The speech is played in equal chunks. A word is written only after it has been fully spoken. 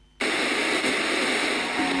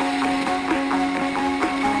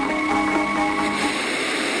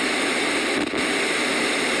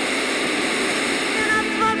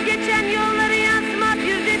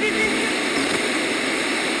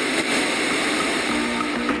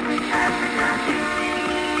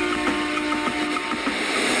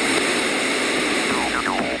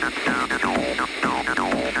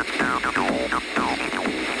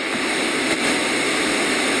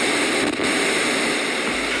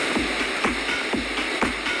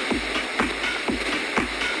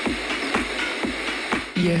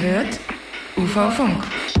Ihr hört UV-Funk.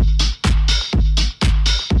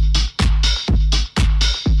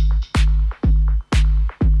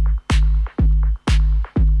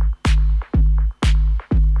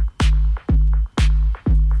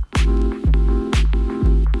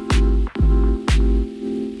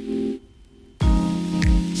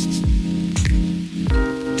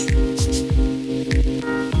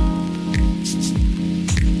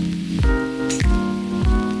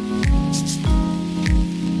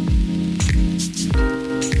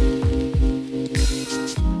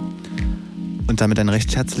 Damit einen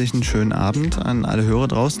recht herzlichen, schönen Abend an alle Hörer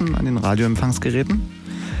draußen an den Radioempfangsgeräten.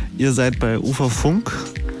 Ihr seid bei UV-Funk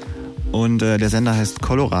und der Sender heißt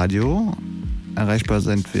Coloradio. Erreichbar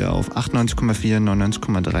sind wir auf 98,4,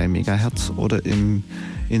 99,3 MHz oder im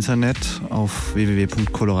Internet auf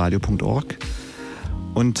www.coloradio.org.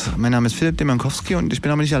 Und mein Name ist Philipp Demankowski und ich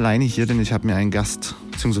bin aber nicht alleine hier, denn ich habe mir einen Gast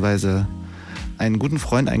bzw. einen guten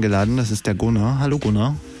Freund eingeladen. Das ist der Gunnar. Hallo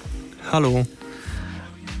Gunnar. Hallo.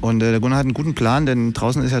 Und der Gunnar hat einen guten Plan, denn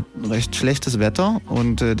draußen ist ja recht schlechtes Wetter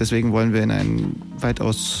und deswegen wollen wir in ein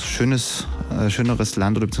weitaus schöneres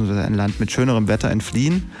Land oder beziehungsweise ein Land mit schönerem Wetter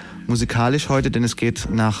entfliehen. Musikalisch heute, denn es geht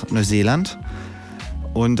nach Neuseeland.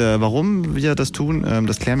 Und warum wir das tun,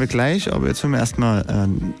 das klären wir gleich. Aber jetzt hören wir erstmal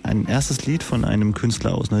ein erstes Lied von einem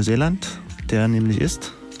Künstler aus Neuseeland, der nämlich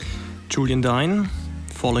ist Julian Dine,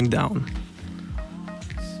 Falling Down.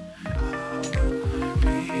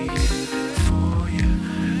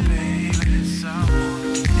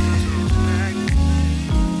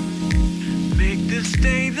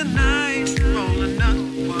 Stay the night, roll another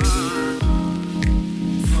one,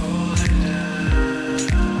 falling down.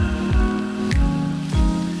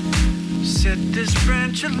 Set this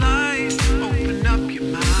branch of light, open up your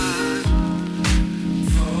mind,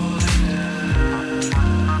 falling down.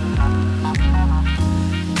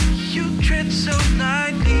 You tread so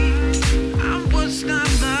lightly, I was not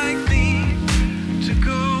likely to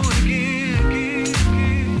go again,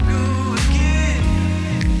 go again.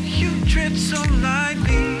 You tread so lightly.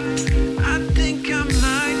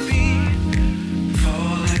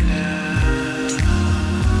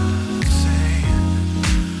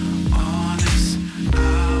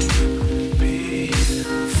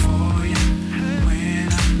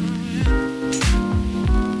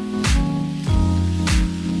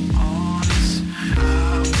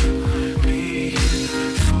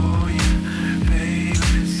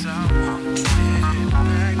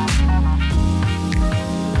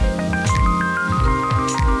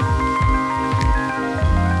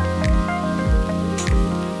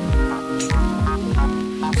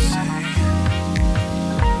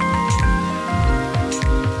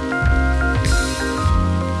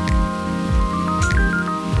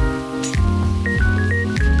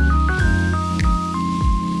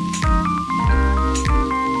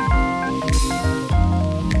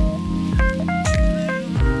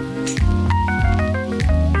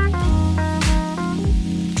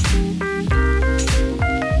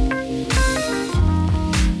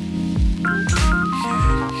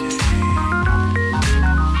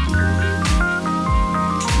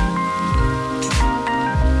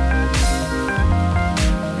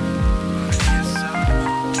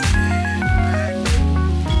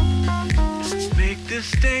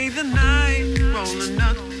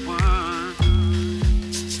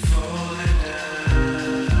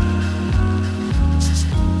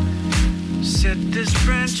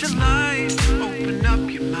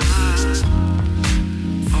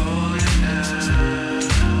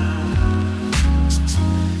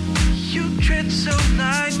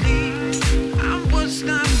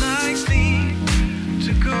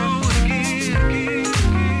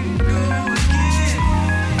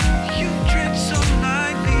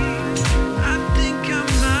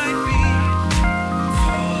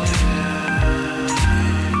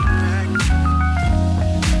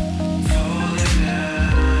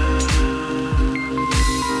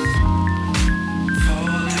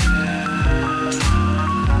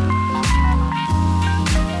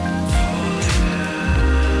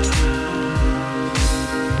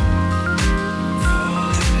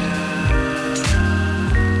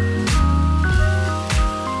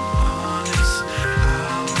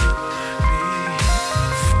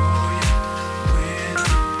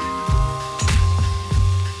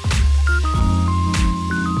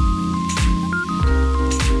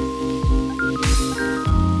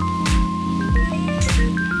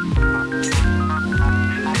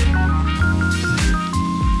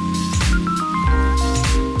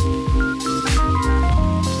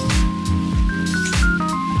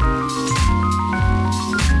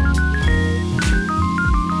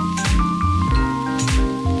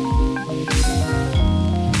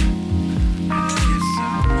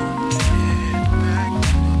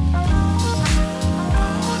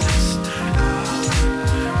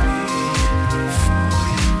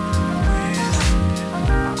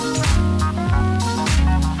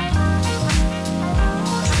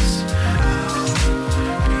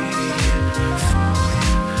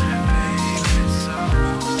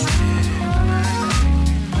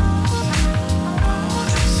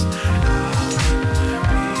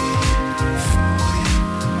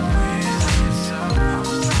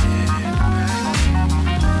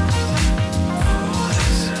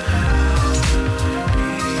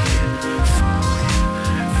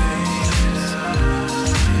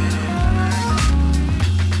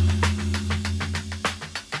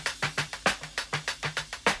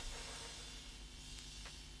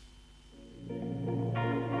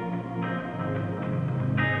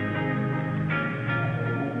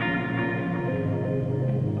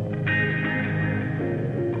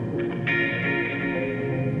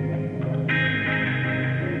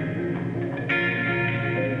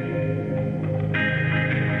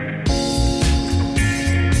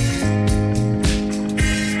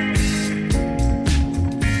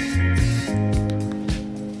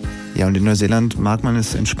 Ja, und in Neuseeland mag man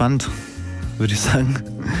es entspannt, würde ich sagen.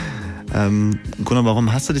 Gunnar,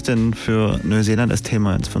 warum hast du dich denn für Neuseeland als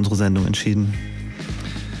Thema für unsere Sendung entschieden?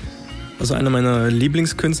 Also einer meiner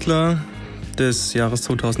Lieblingskünstler des Jahres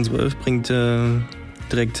 2012 bringt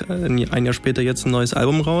direkt ein Jahr später jetzt ein neues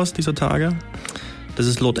Album raus, dieser Tage. Das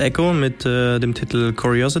ist Lord Echo mit dem Titel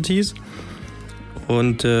Curiosities.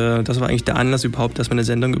 Und das war eigentlich der Anlass überhaupt, erstmal eine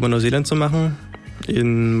Sendung über Neuseeland zu machen.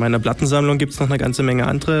 In meiner Plattensammlung gibt es noch eine ganze Menge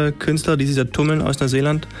andere Künstler, die sich da tummeln aus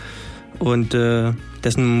Neuseeland. Und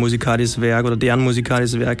deren musikalisches Werk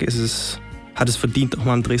hat es verdient, auch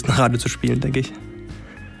mal am Dresdner Radio zu spielen, denke ich.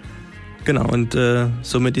 Genau, und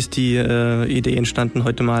somit ist die Idee entstanden,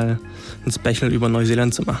 heute mal ein Special über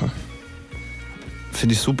Neuseeland zu machen.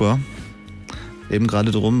 Finde ich super. Eben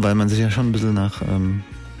gerade drum, weil man sich ja schon ein bisschen nach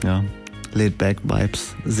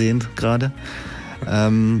Laid-Back-Vibes sehnt gerade.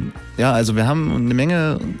 Ja, also wir haben eine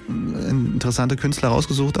Menge interessante Künstler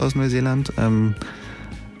rausgesucht aus Neuseeland.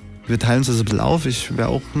 Wir teilen uns das ein bisschen auf. Ich werde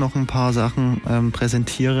auch noch ein paar Sachen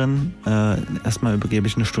präsentieren. Erstmal übergebe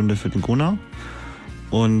ich eine Stunde für den Gunnar.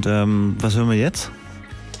 Und was hören wir jetzt?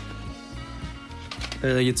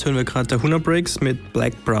 Jetzt hören wir gerade The Huna Breaks mit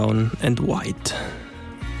Black, Brown and White.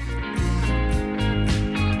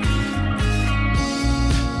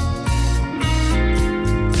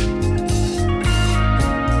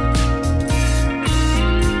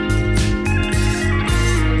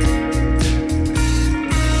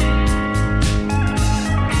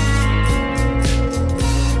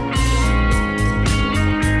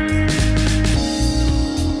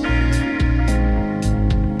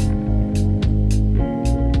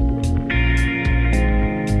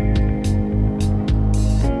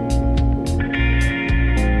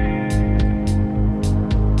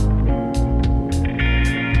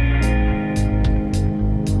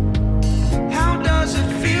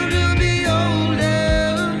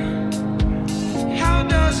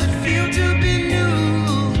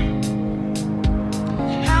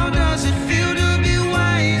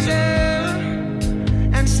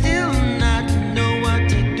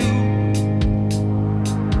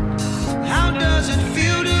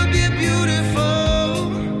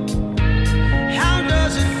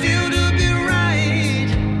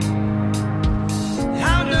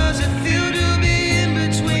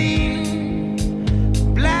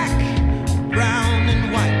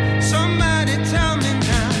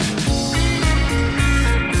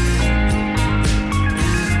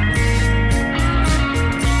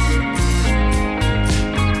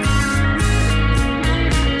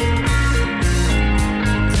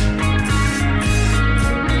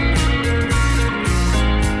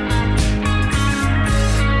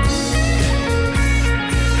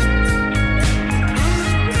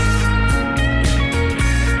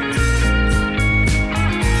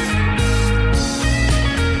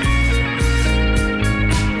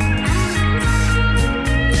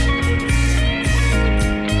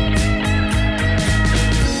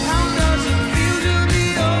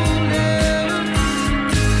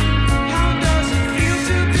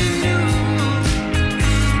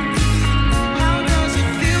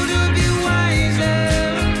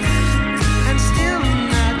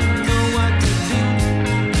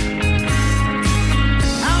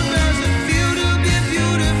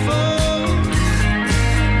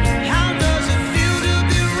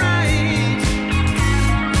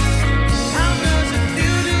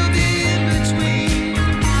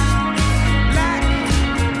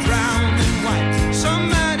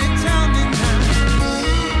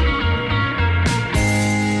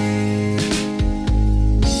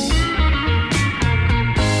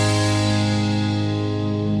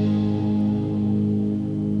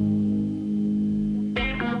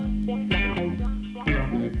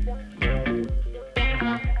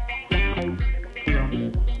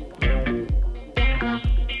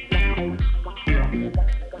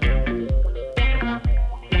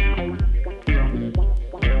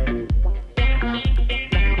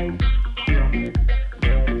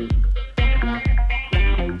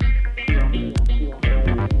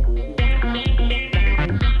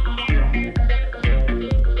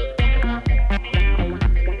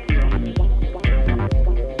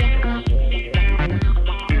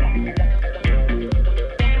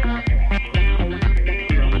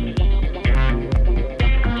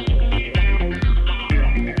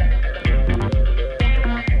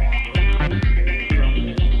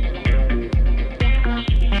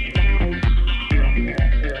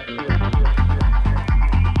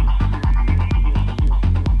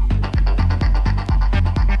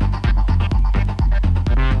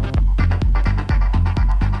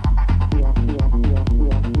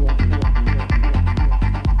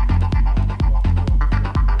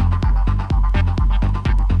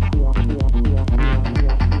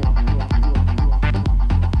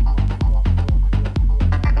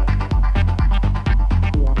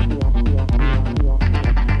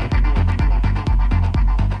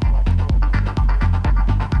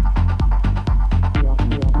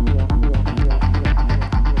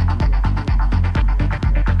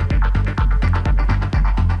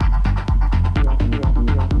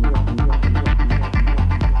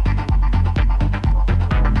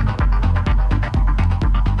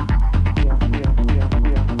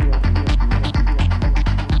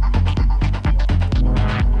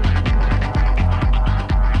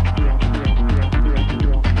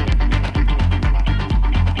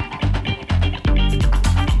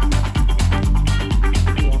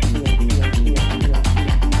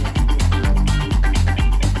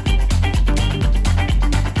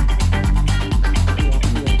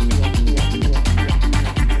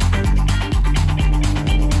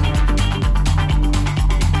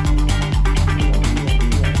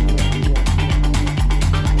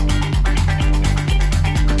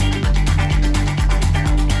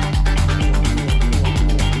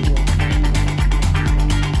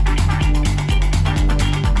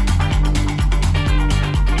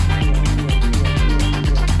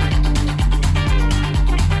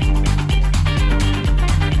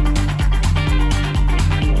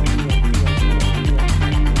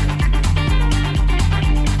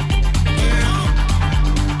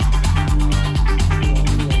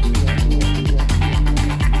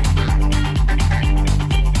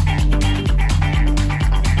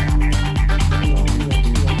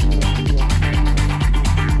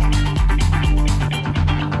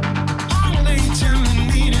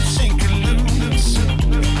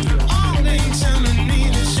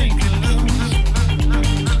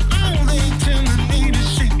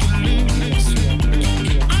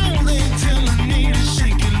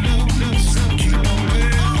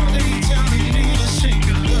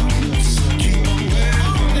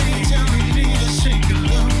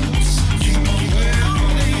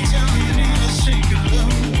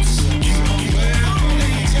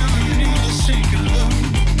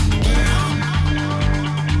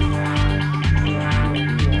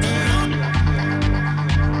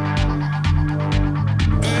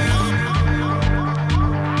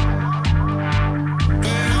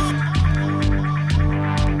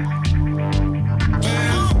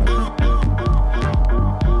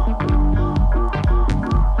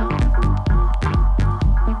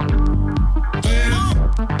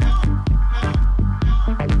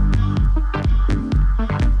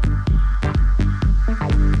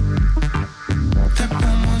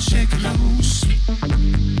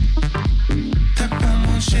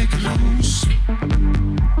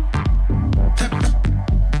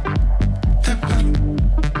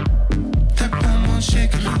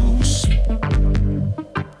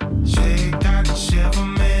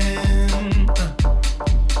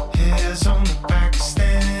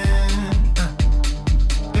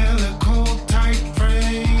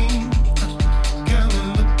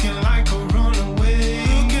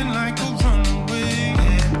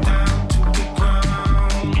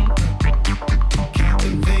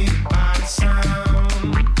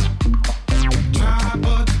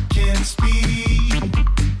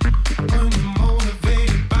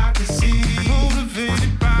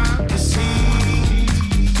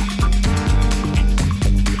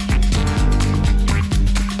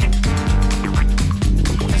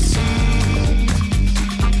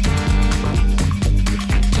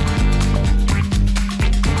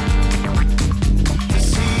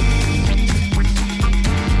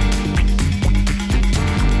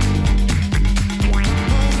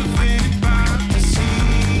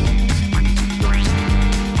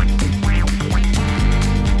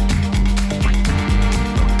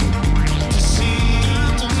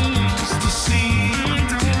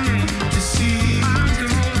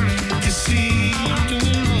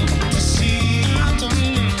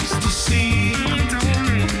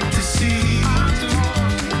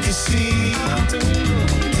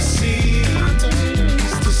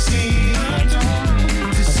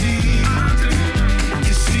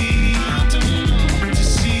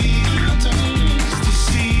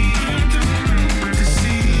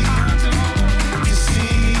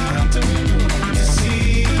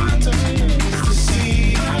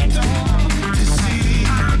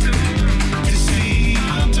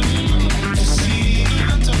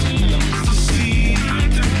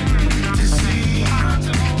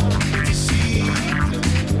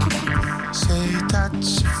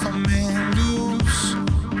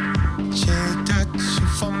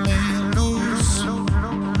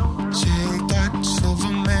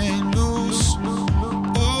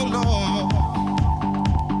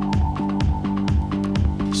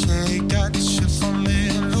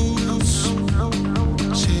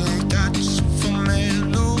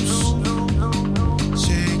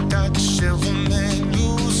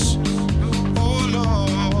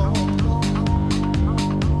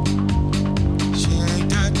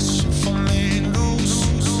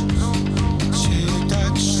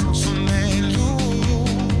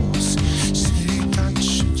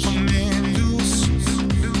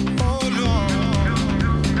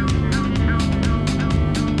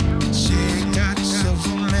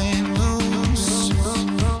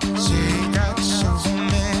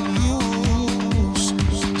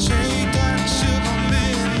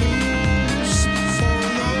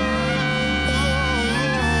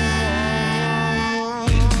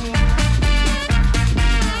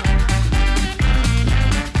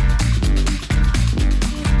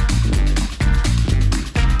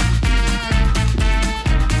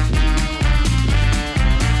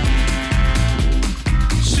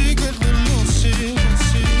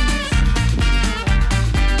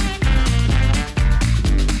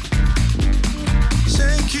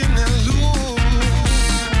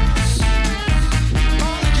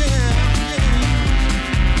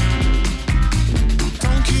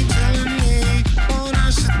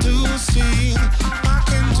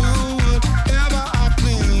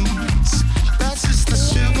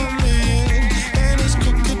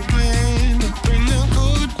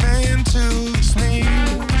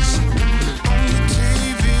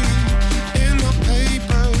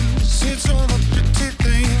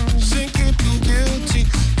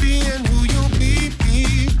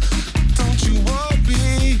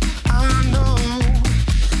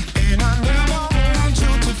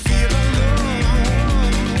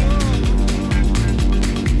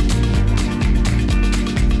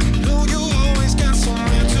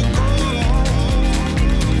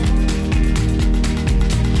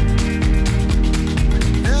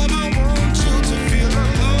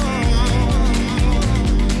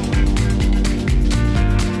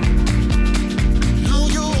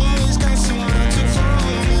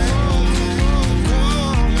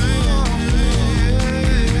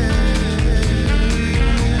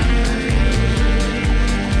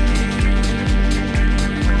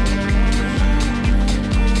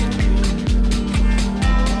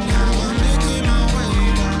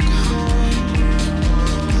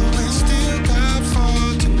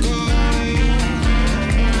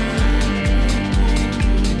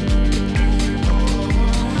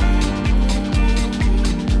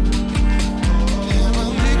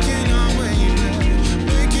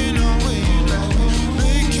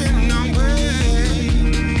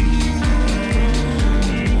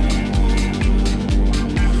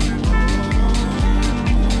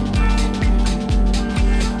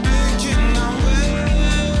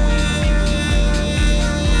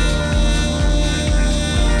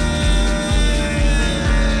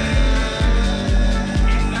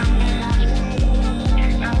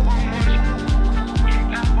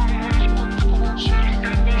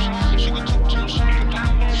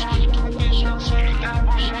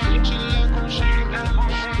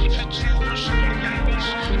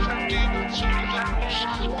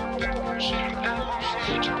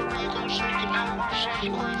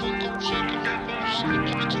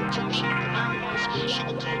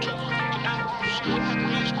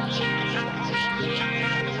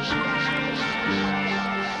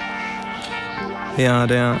 Ja,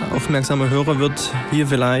 der aufmerksame Hörer wird hier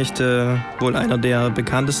vielleicht wohl einer der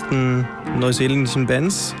bekanntesten neuseeländischen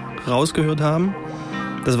Bands rausgehört haben.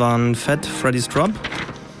 Das waren Fat Freddy Strop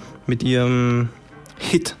mit ihrem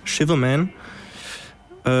Hit Shiverman.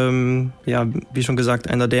 Ja, wie schon gesagt,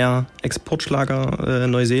 einer der Exportschlager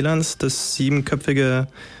Neuseelands, das 7-köpfige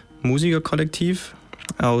Musikerkollektiv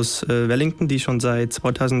aus Wellington, die schon seit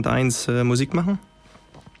 2001 Musik machen.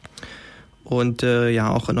 Und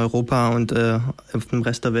ja, auch in Europa und auf dem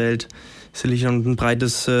Rest der Welt sicherlich schon ein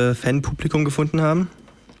breites Fanpublikum gefunden haben.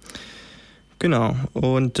 Genau,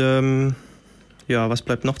 und ja, was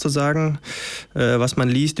bleibt noch zu sagen? Was man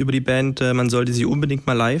liest über die Band, man sollte sie unbedingt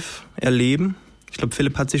mal live erleben. Ich glaube,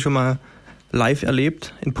 Philipp hat sie schon mal live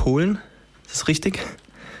erlebt in Polen. Ist das richtig?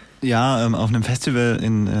 Ja, auf einem Festival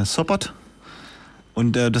in Sopot.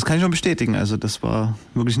 Und das kann ich schon bestätigen. Also das war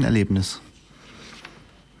wirklich ein Erlebnis.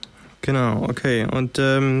 Genau, okay. Und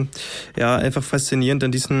ja, einfach faszinierend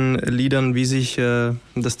an diesen Liedern, wie sich,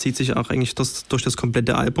 das zieht sich auch eigentlich durch das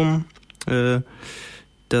komplette Album,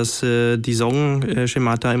 dass die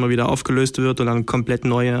Songschemata immer wieder aufgelöst wird und dann komplett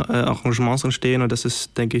neue Arrangements entstehen. Und das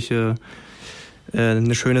ist, denke ich,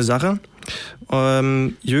 eine schöne Sache.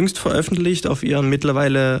 Jüngst veröffentlicht auf ihrem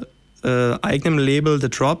mittlerweile eigenem Label The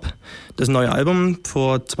Drop das neue Album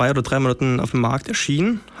vor 2 oder 3 Monaten auf dem Markt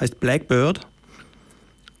erschienen, heißt Blackbird.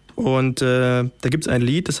 Und da gibt es ein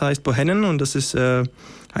Lied, das heißt Bohannon, und das ist eine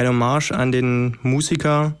Hommage an den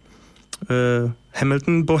Musiker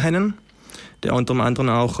Hamilton Bohannon, der unter anderem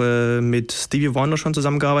auch mit Stevie Wonder schon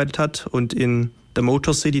zusammengearbeitet hat und in der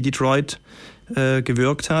Motor City Detroit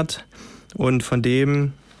gewirkt hat. Und von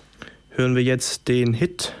dem hören wir jetzt den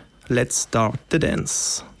Hit Let's Start the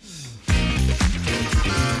Dance.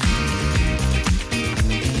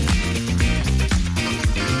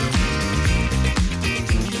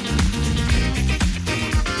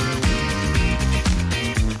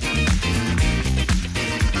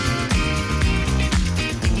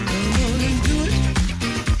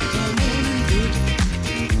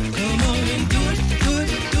 Come on and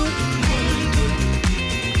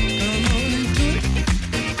do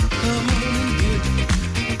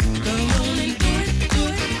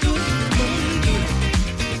it.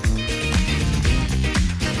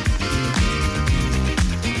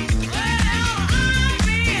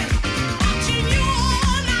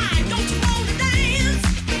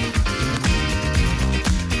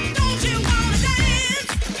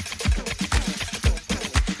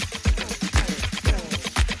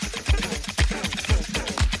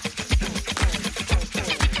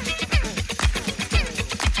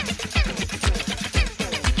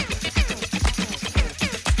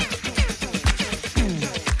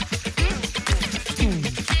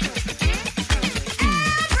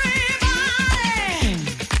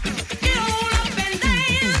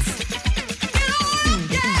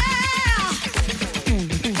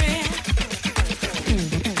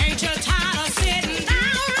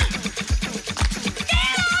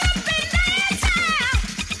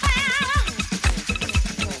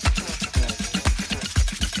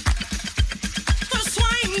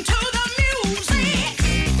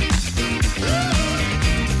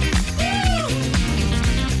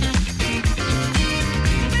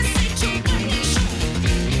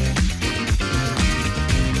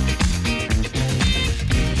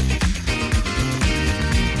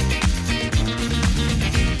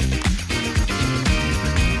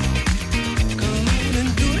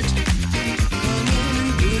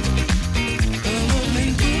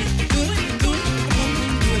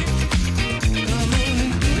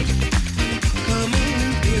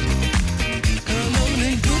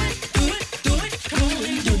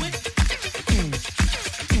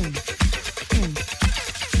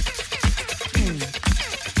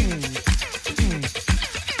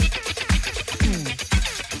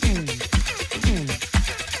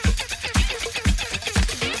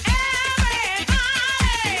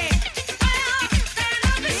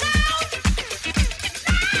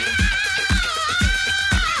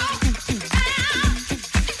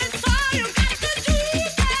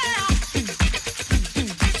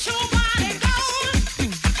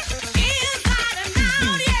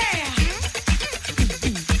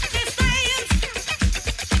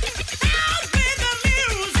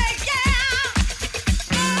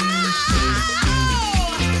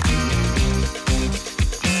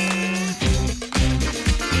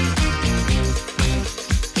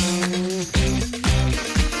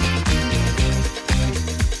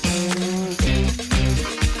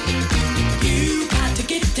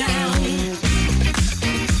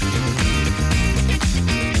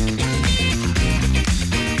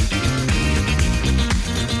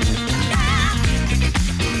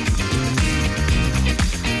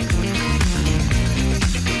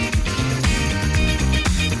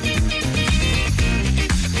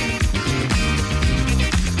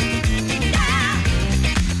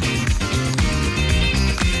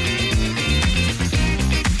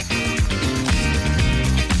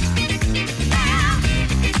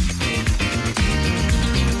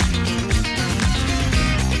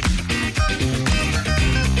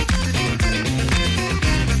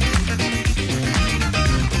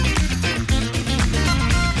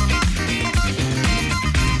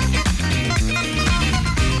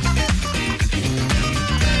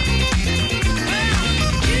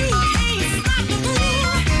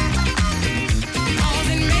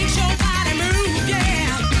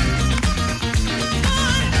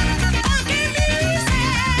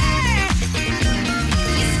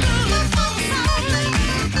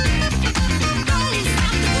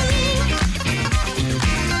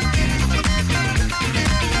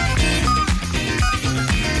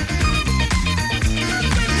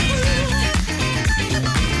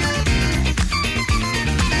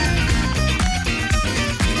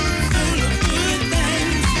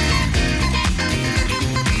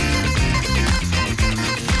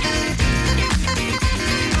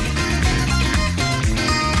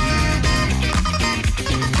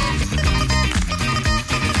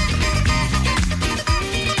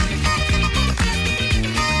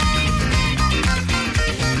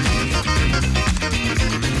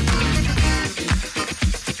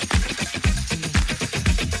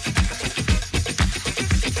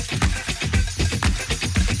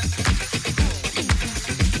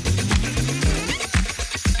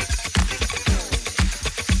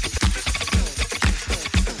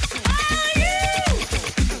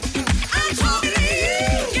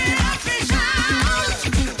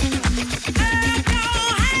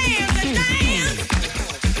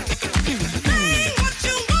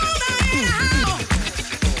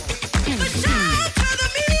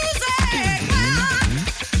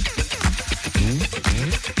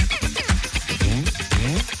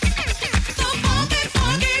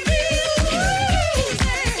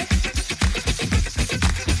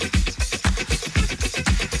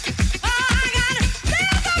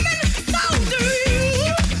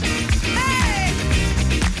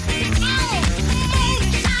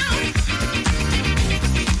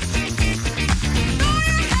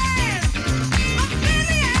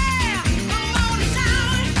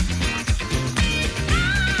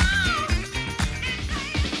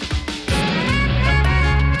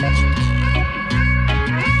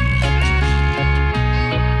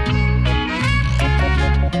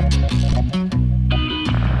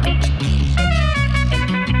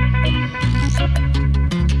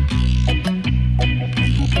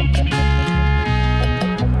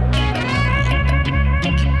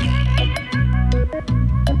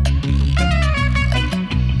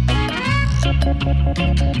 Break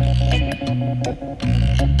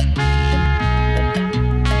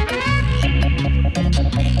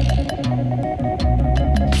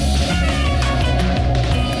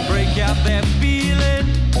out that feeling.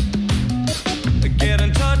 Get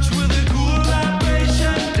in touch with a cool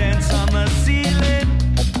vibration. Dance on the ceiling.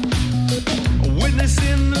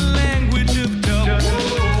 Witnessing the language of dub.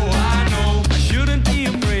 Oh, I know I shouldn't be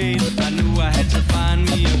afraid. I knew I had to find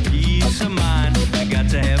me a peace of mind. I got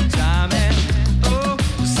to have time and oh,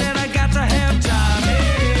 said I got to have time.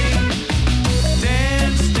 Hey,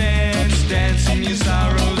 dance, dance, dancing your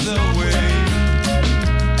sorrows away.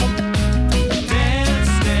 Dance,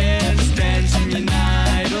 dance, dancing your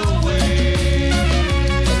night away.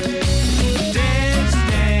 Dance,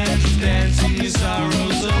 dance, dancing your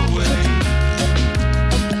sorrows away.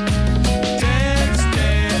 Dance,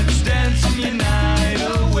 dance, dancing your night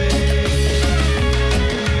away.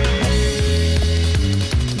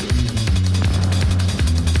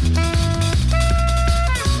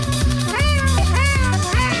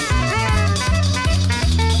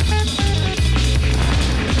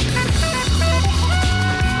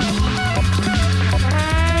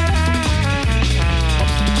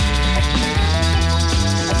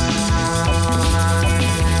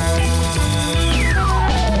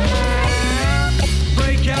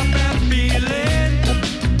 Break out that feeling.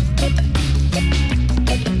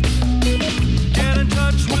 Get in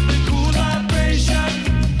touch with the cool vibration.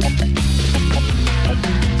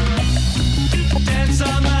 Dance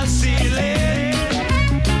on the ceiling.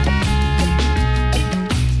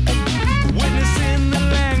 Witnessing the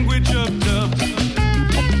language of dub.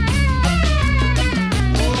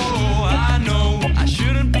 Oh, I know I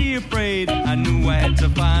shouldn't be afraid. I knew I had to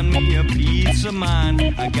find me a peace of mind.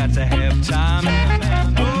 I got to have time.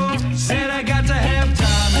 Oh, said I got to have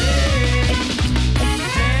time. Hey,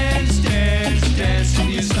 dance, dance,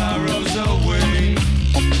 dancing your sorrows away.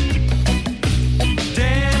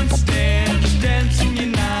 Dance, dance, dancing your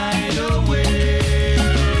night away.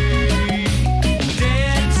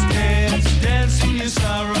 Dance, dance, dancing your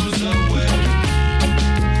sorrows away.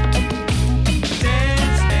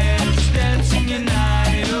 Dance, dance, dancing your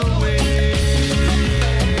night away.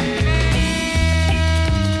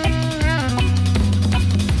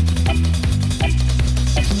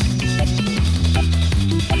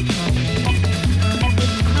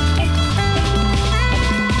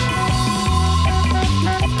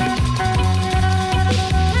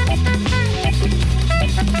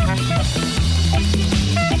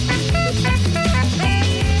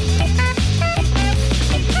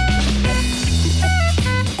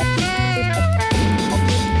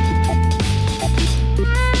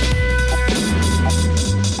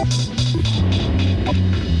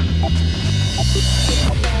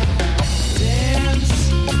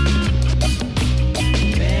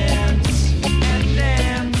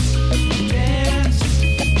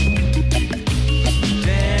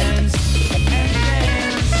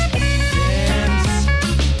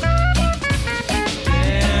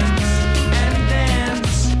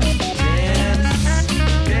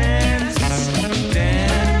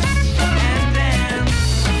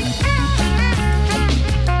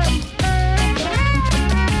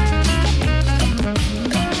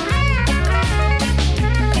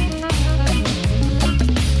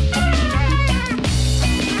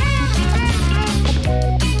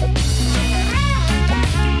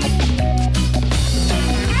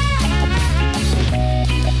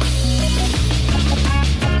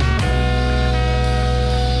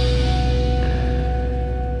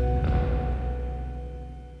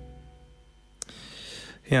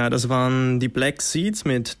 Ja, das waren die Black Seeds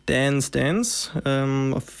mit Dance Dance.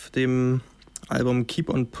 Auf dem Album Keep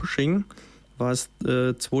on Pushing, was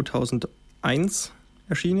 2001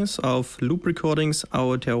 erschienen ist, auf Loop Recordings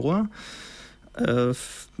Aotearoa.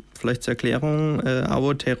 Vielleicht zur Erklärung,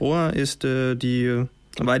 Aotearoa ist die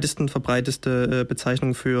am weitesten verbreiteste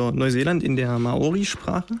Bezeichnung für Neuseeland in der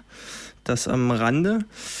Maori-Sprache. Das am Rande.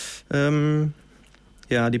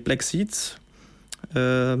 Ja, die Black Seeds,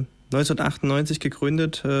 1998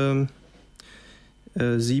 gegründet,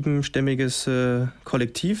 7-stämmiges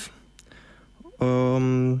Kollektiv.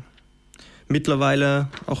 Mittlerweile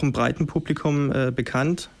auch im breiten Publikum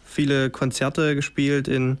bekannt. Viele Konzerte gespielt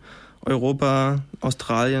in Europa,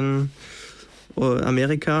 Australien,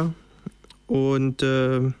 Amerika. Und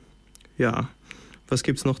ja, was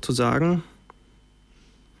gibt's noch zu sagen?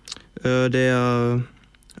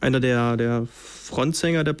 Einer der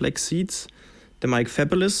Frontsänger der Black Seeds, der Mike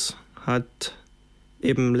Fabulous, hat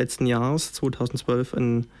eben letzten Jahres, 2012,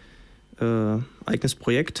 ein eigenes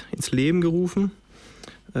Projekt ins Leben gerufen,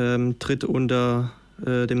 tritt unter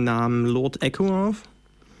dem Namen Lord Echo auf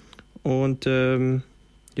Und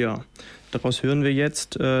ja, daraus hören wir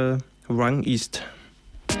jetzt Rung East.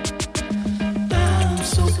 I'm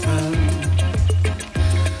so proud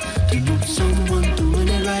to know someone doing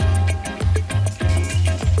it right.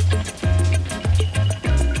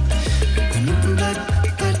 And looking back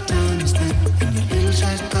at times that in the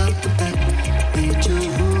hillside got the back, made you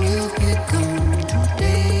who you've become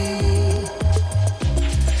today.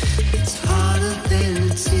 It's harder than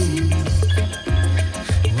it seems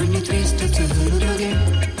when you're 3 steps ahead of the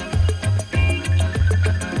game.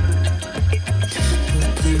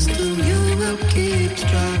 Still you will keep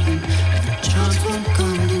striving. The chance won't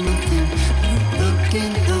come to nothing. You're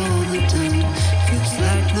looking all the time. Feels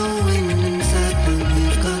like no wind inside, but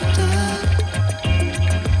we've got time.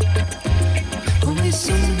 Always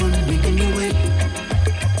someone making you wait.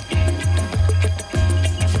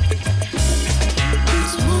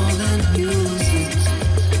 It's more than music.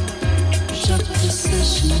 Shut the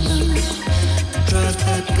session down. Drive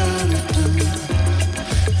back out of town.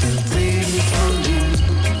 They're waiting for you.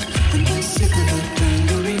 And I'm sick of that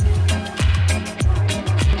tangerine.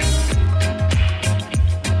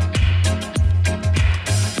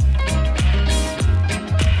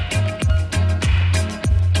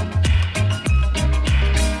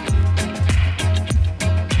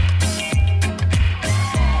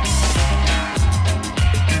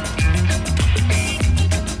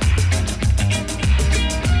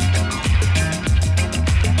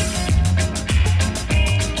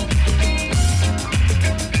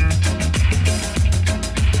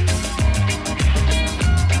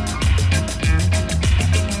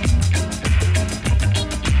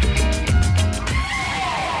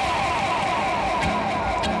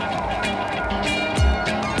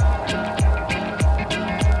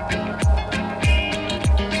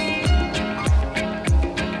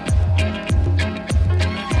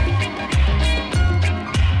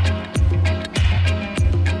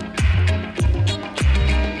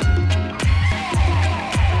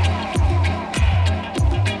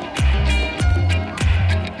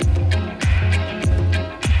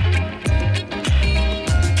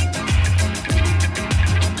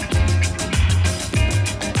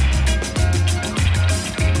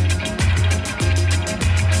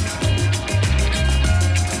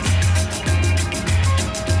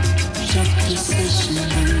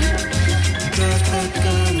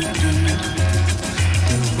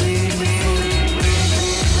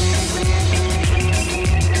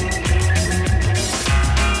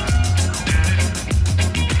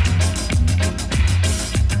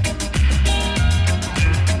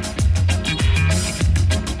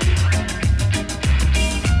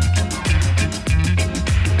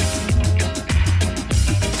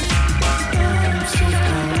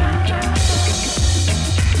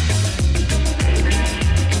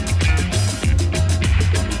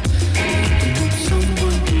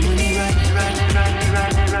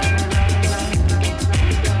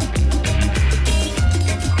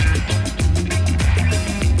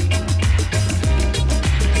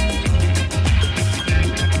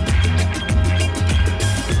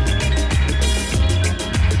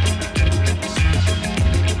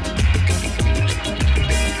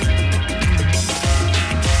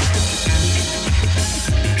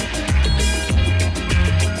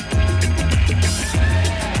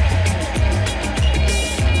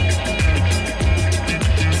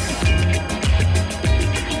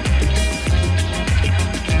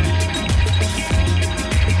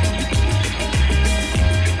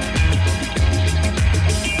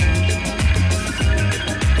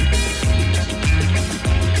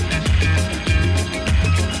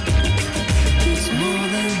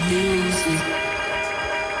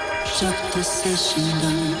 session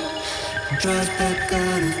done. Drive back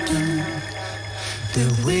out of town.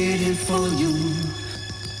 They're waiting for you.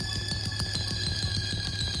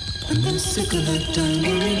 And I'm sick of that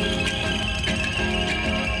tambourine.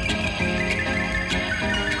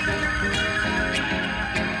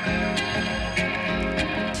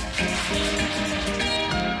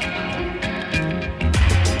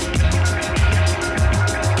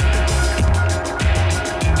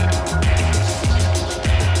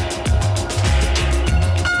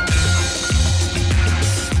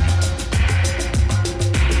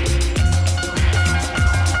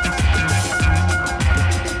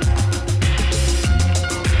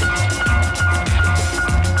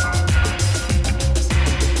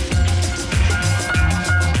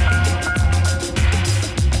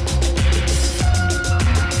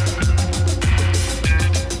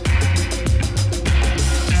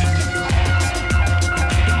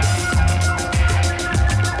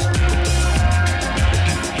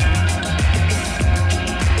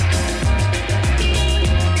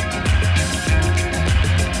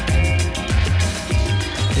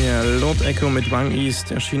 North Echo mit Wang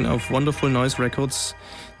East erschien auf Wonderful Noise Records.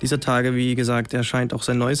 Dieser Tage, wie gesagt, erscheint auch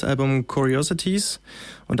sein neues Album Curiosities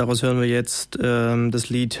und daraus hören wir jetzt das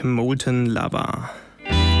Lied Molten Lava.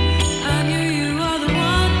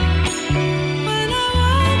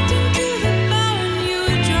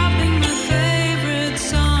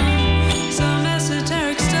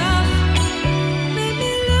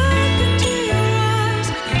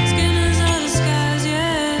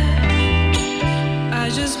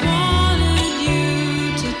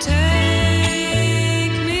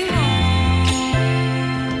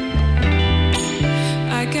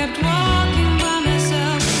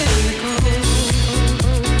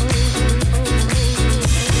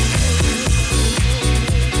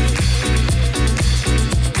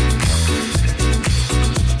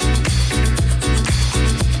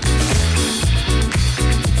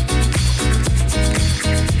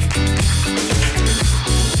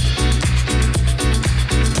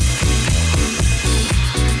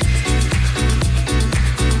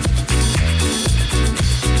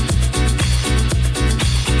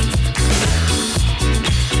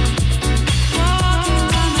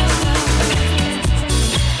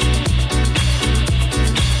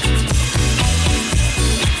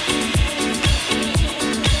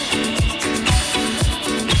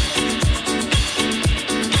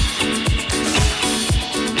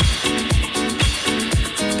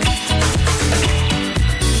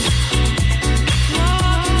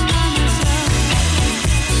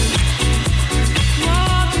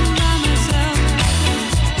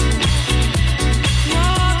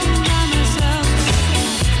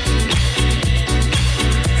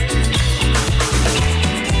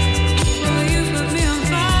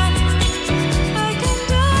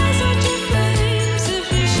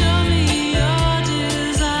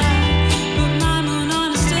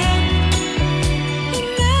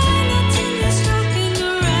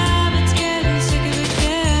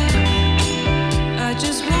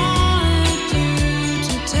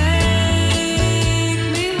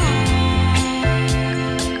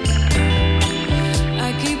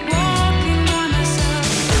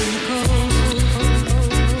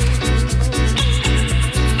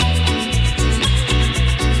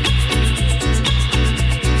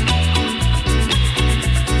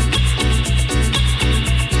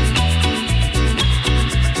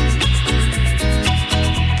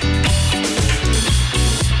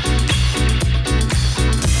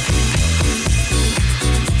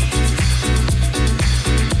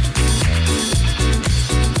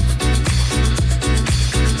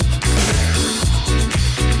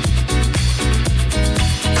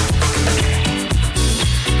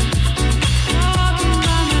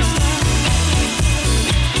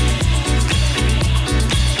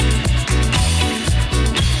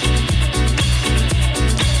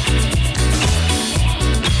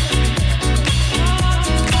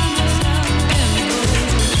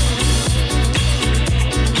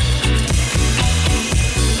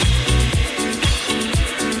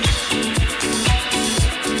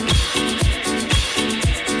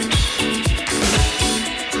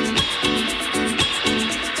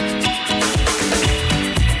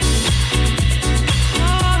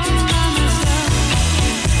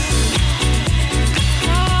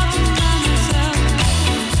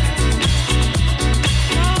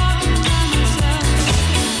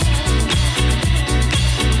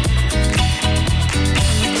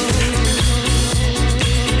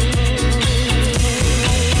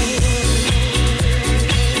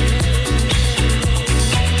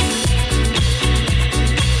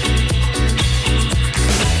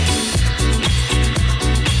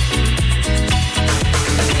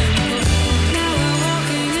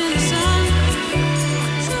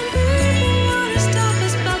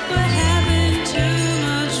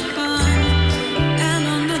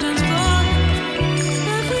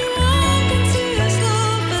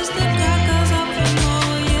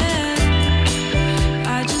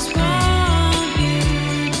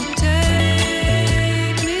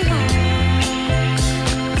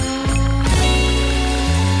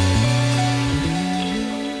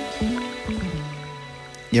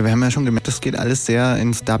 Ja, wir haben ja schon gemerkt, das geht alles sehr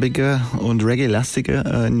ins Dubbige und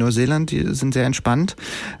Reggae-lastige. In Neuseeland, die sind sehr entspannt.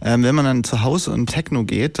 Wenn man dann zu House und Techno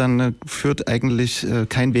geht, dann führt eigentlich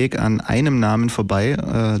kein Weg an einem Namen vorbei,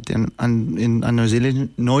 an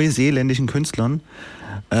neuseeländischen Künstlern.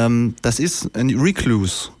 Das ist ein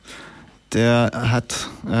Recluse. Der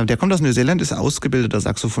kommt aus Neuseeland, ist ausgebildeter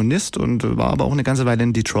Saxophonist und war aber auch eine ganze Weile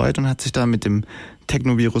in Detroit und hat sich da mit dem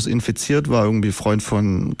Technovirus infiziert, war irgendwie Freund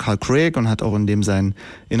von Carl Craig und hat auch in dem sein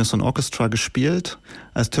Innocent Orchestra gespielt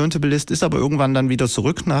als Turntablist, ist aber irgendwann dann wieder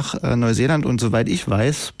zurück nach Neuseeland und soweit ich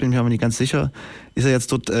weiß, bin mir aber nicht ganz sicher, ist er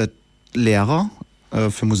jetzt dort Lehrer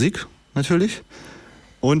für Musik natürlich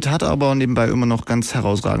und hat aber nebenbei immer noch ganz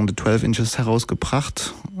herausragende 12 Inches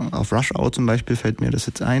herausgebracht. Auf Rush Hour zum Beispiel fällt mir das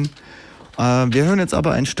jetzt ein. Wir hören jetzt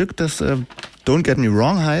aber ein Stück, das Don't Get Me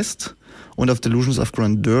Wrong heißt und auf Delusions of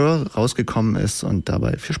Grandeur rausgekommen ist und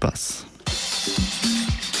dabei viel Spaß.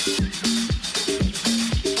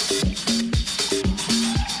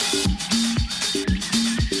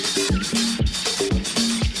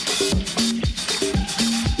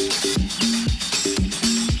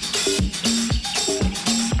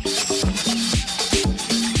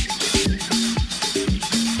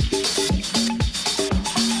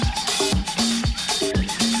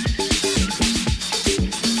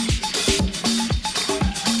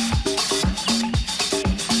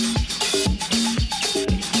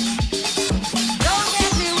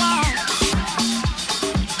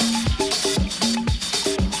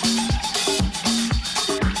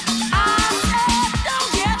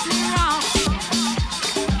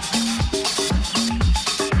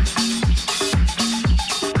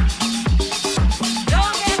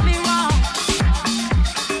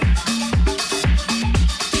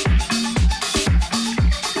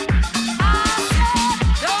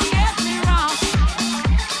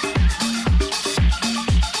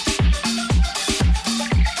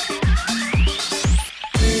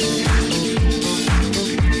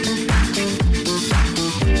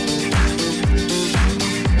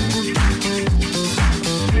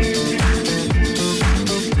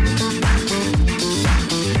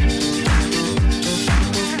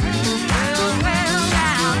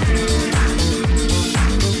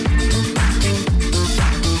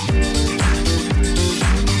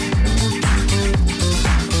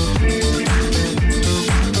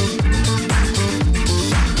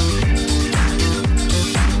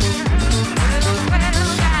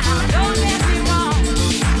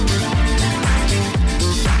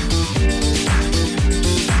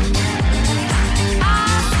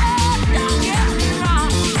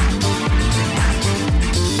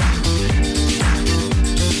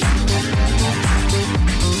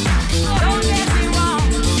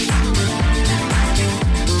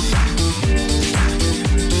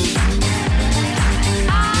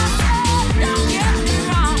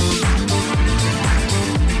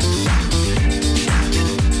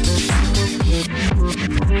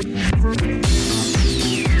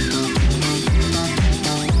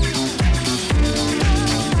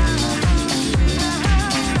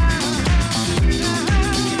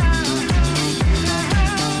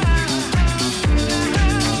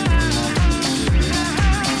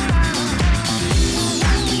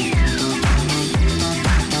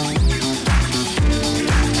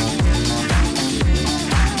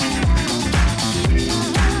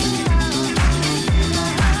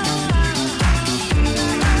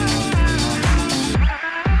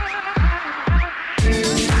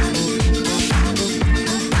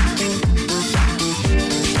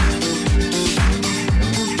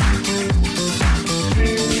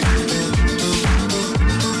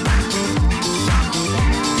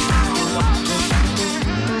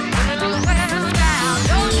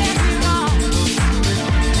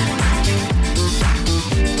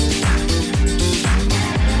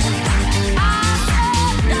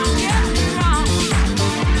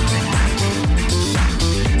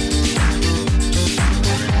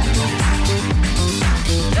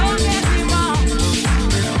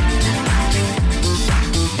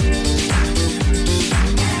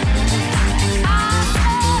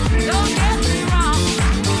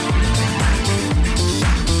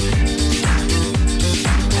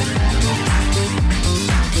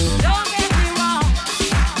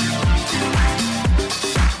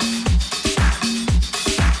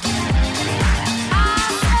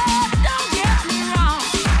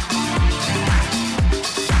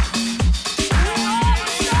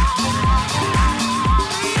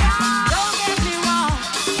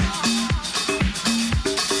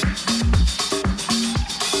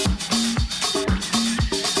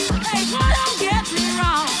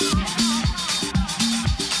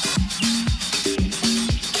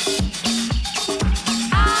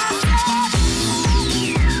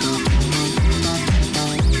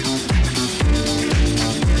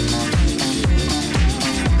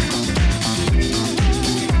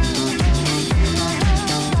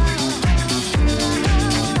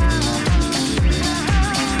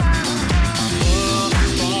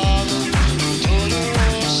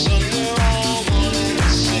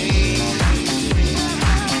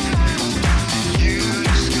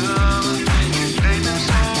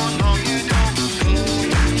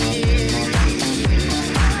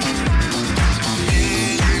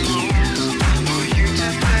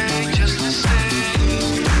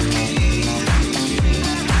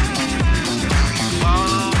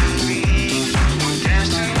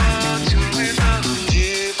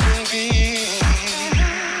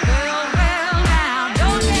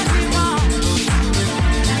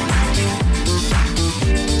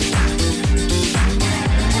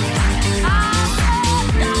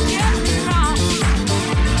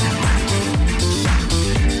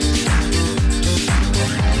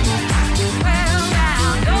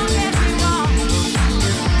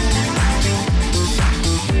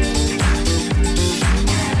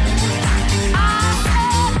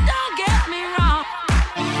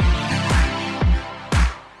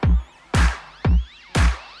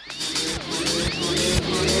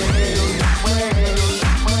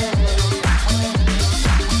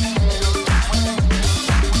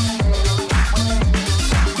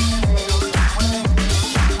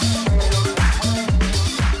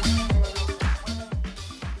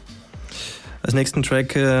 Als nächsten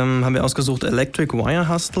Track haben wir ausgesucht Electric Wire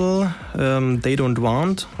Hustle, They Don't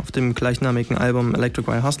Want, auf dem gleichnamigen Album Electric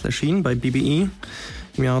Wire Hustle erschienen bei BBE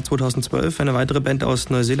im Jahre 2012. Eine weitere Band aus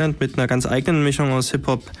Neuseeland mit einer ganz eigenen Mischung aus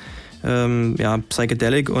Hip-Hop,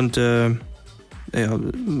 Psychedelic und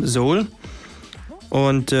Soul.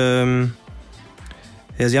 Und sie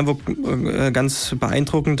haben wohl ganz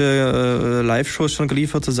beeindruckende Live-Shows schon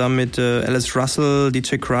geliefert, zusammen mit Alice Russell,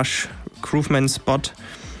 DJ Crush, Grooveman Spot.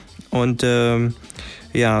 Und wurden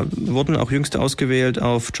auch jüngst ausgewählt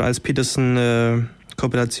auf Giles Peterson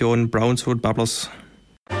Kompilation Brownswood Bubblers.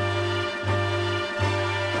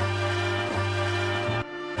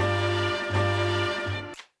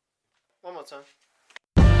 One more time.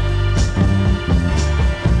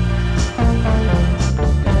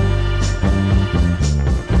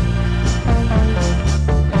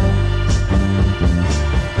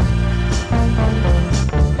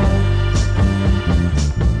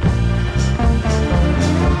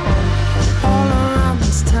 All around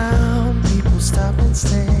this town, people stop and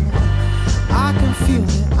stare. I can feel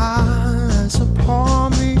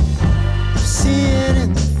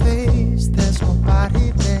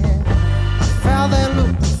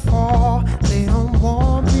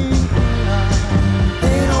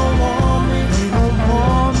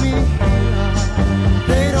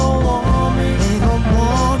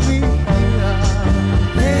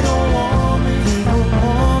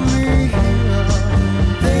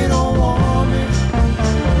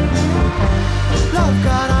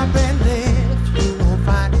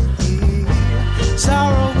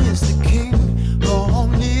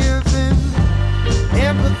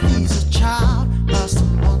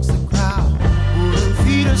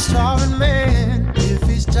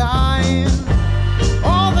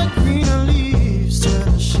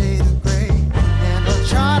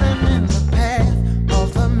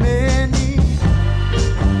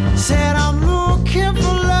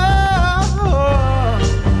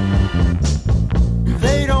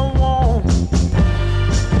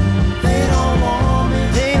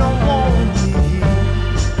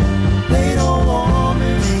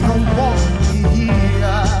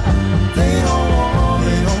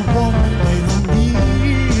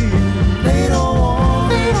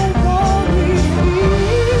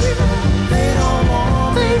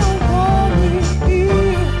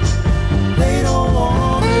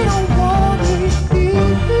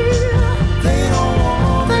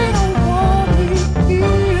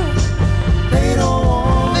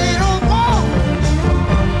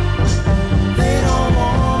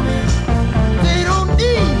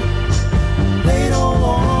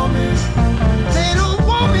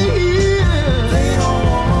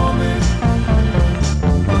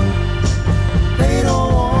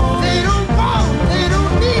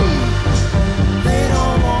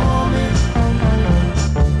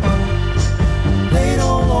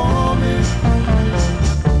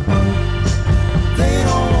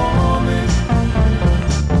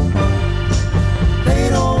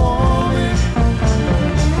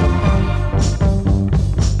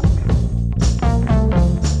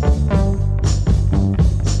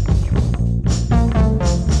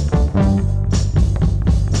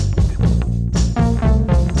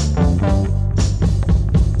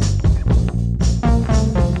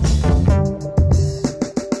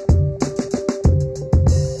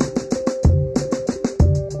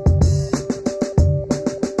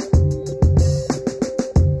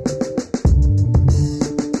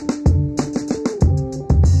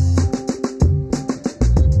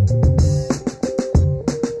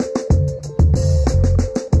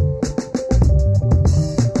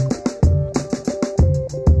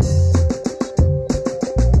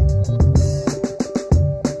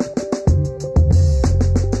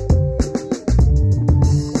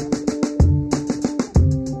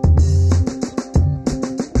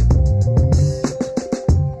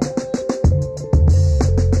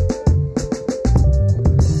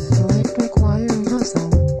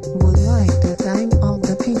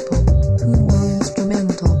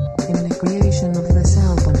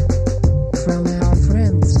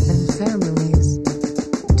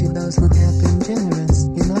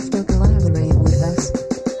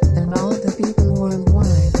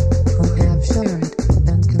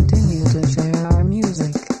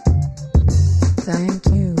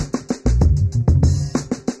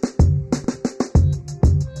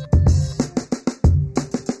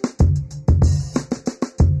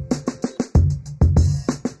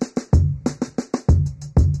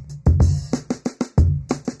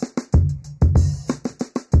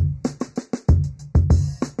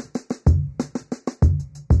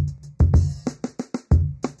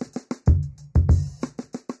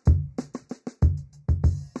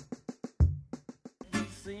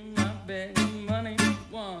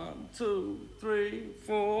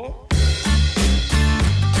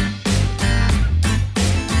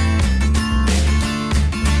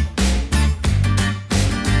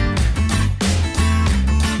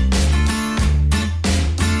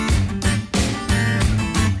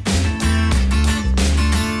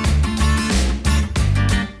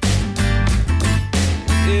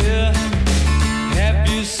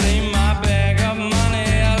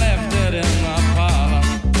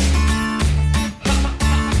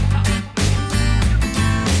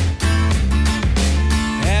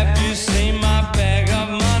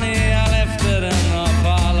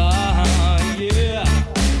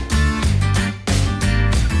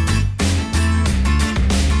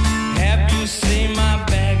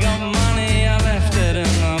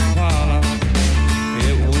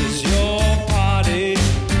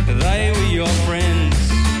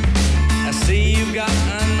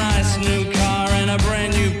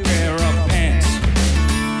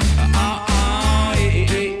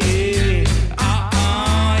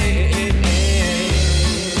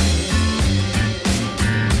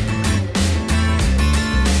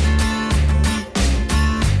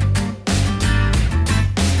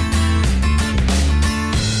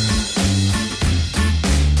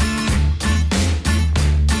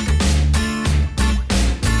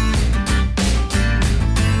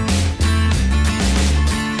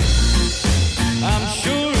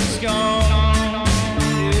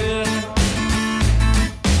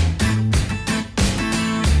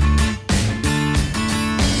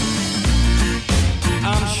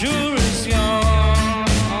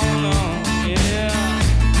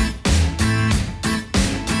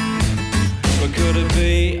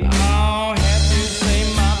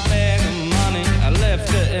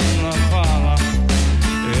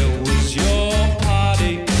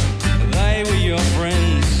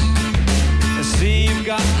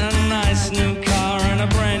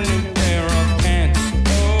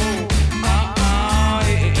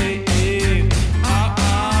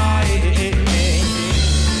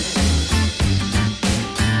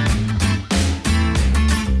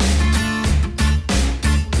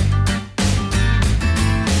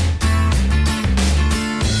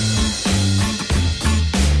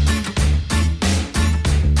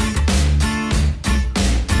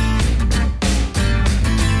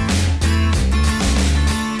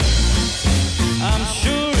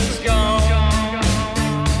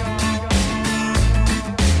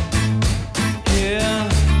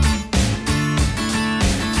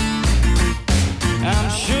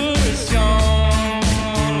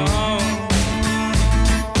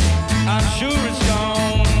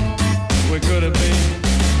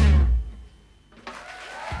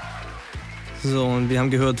Wir haben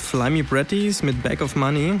gehört Fly Me Bratties mit Bag of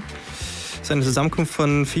Money. Das ist eine Zusammenkunft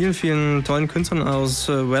von vielen, vielen tollen Künstlern aus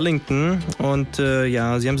Wellington. Und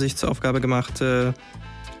ja, sie haben sich zur Aufgabe gemacht,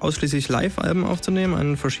 ausschließlich Live-Alben aufzunehmen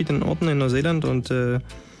an verschiedenen Orten in Neuseeland. Und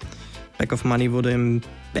Bag of Money wurde im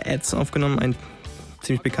Bats aufgenommen, ein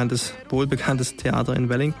ziemlich wohlbekanntes Theater in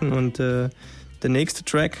Wellington. Und der nächste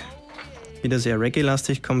Track, wieder sehr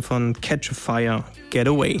reggae-lastig, kommt von Catch a Fire, Get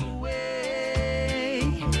Away.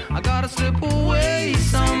 I gotta slip away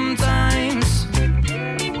sometimes.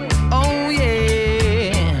 Oh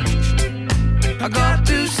yeah, I got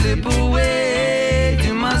to slip away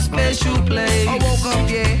to my special place. I woke up,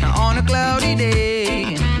 yeah, on a cloudy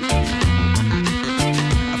day.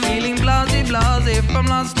 I'm feeling blase from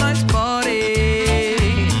last night's party.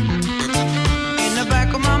 In the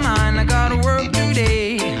back of my mind, I gotta work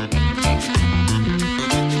today.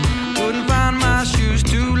 Couldn't find my shoes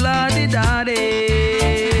to la-di-da-di.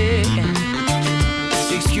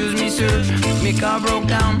 Me car broke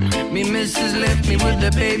down, me missus left me with the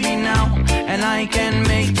baby now. And I can't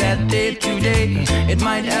make that day today. It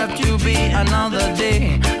might have to be another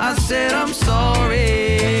day. I said I'm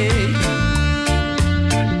sorry.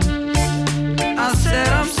 I said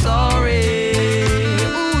I'm sorry.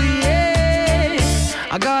 Ooh yeah,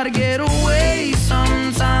 I gotta get away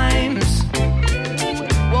sometimes.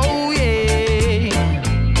 Whoa yeah,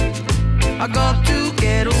 I got to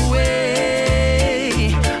get away.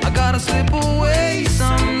 Slip away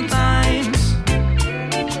sometimes.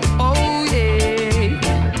 Oh yeah,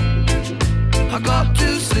 I got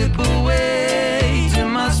to slip away to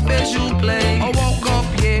my special place. I woke up,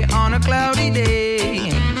 yeah, on a cloudy day.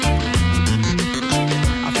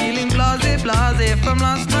 I'm feeling blase from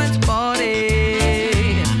last night's party.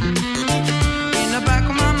 In the back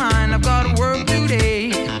of my mind, I've got to work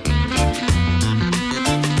today.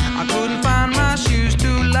 I couldn't find my shoes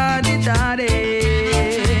to la-di-da-di.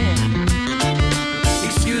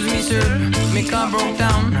 Me car broke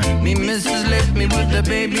down, me missus left me with the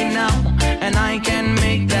baby now. And I can't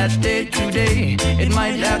make that day today. It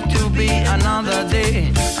might have to be another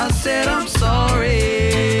day. I said I'm sorry.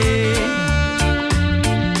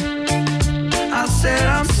 I said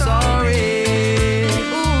I'm sorry.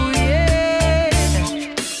 Ooh yeah,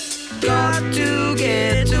 got to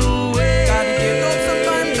get away. Gotta get up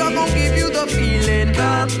sometimes, I'm gonna give you the feeling.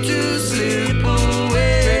 Got to slip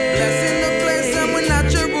away. Blessing the place and we're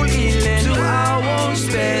natural healing. To our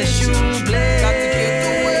special place. Got to get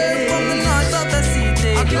away from the noise of the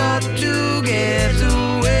city. I got to get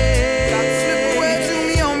away. Got to slip away to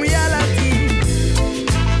me on reality.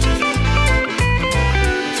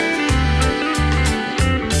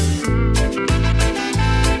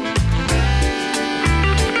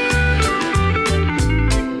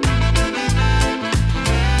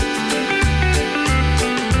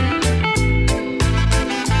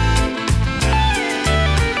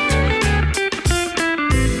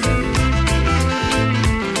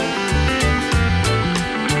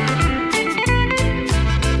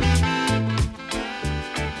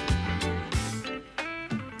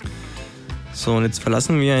 So, und jetzt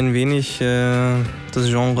verlassen wir ein wenig das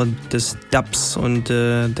Genre des Dubs und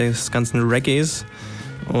des ganzen Reggaes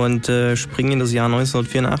und springen in das Jahr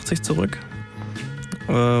 1984 zurück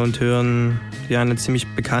und hören ja eine ziemlich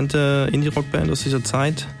bekannte Indie-Rock-Band aus dieser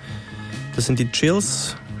Zeit. Das sind die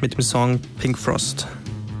Chills mit dem Song Pink Frost.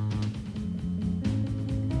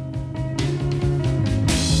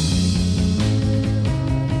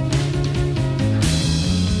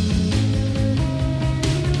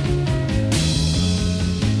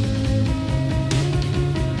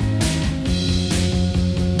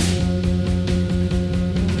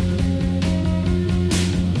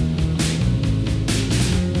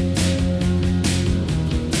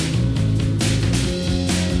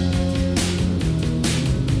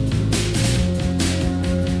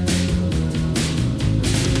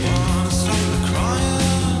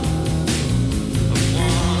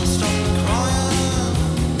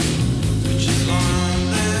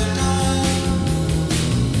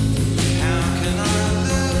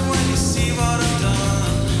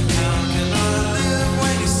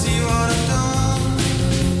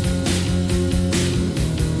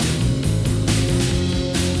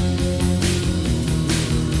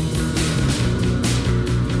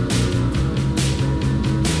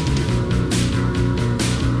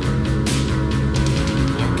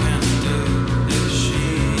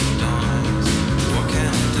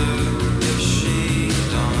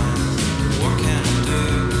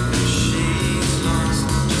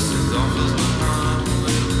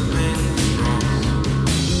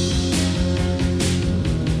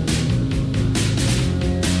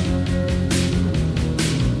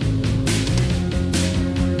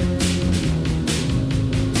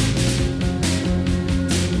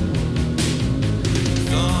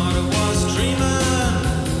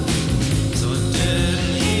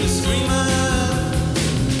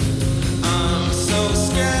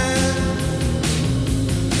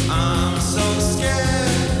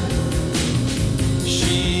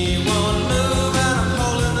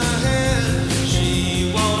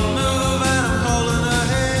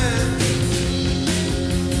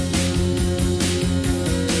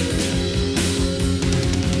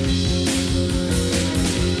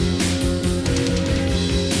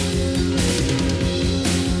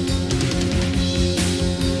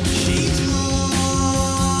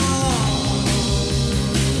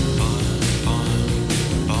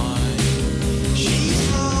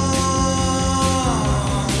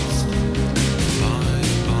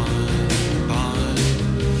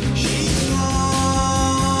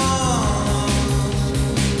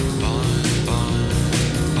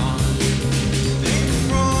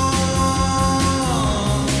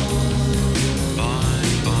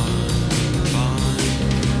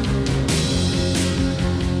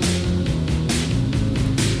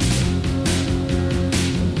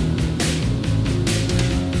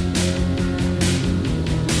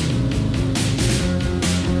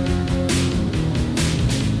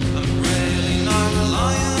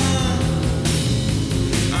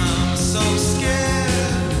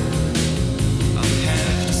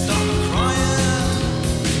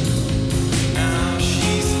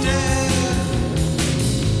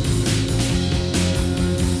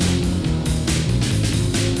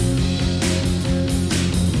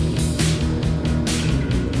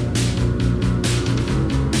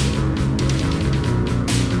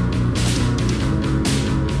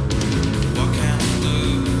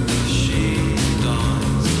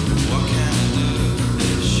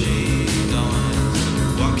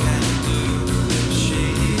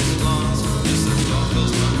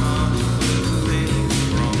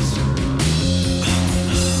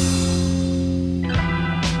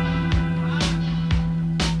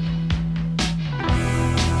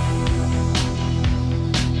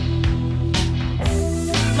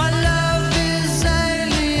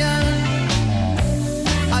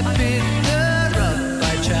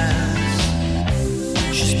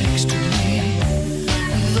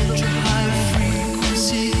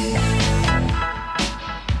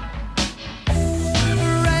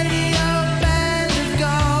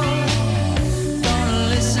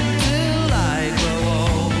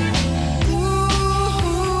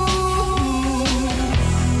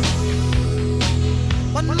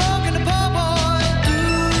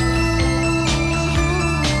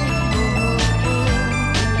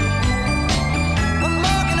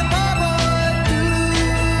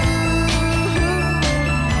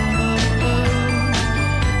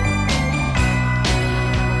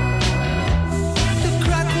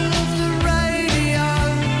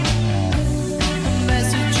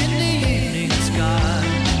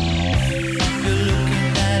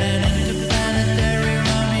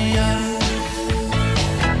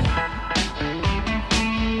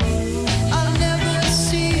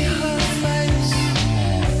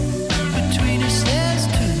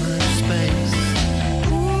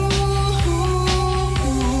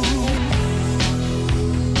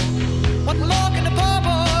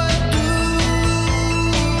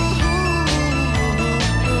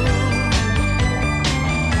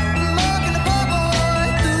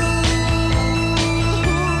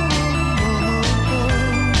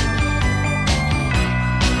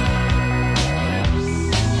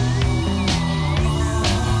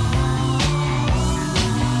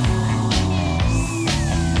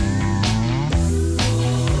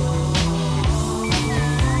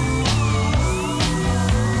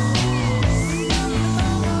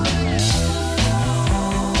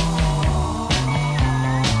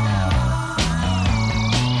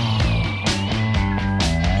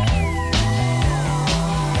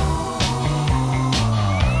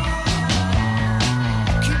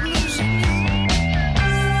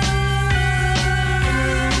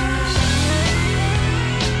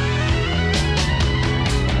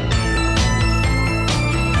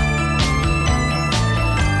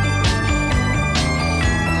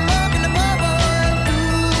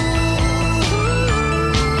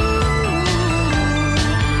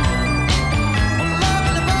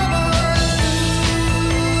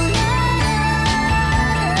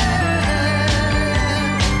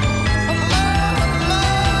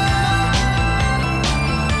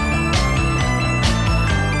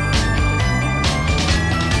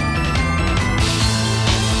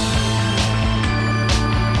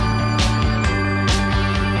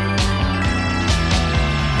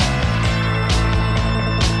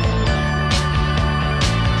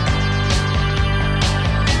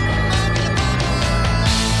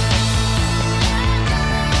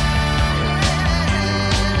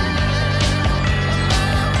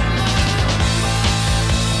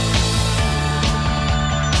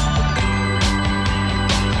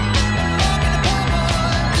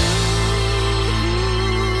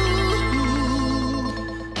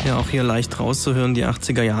 hier leicht rauszuhören, die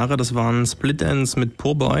 80er Jahre. Das waren Split Enz mit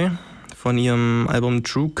Poor Boy von ihrem Album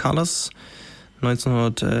True Colors.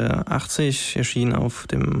 1980 erschien auf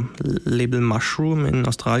dem Label Mushroom in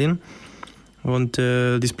Australien. Und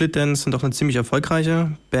die Split Enz sind auch eine ziemlich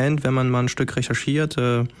erfolgreiche Band, wenn man mal ein Stück recherchiert.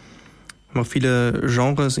 Haben auch viele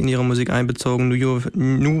Genres in ihre Musik einbezogen.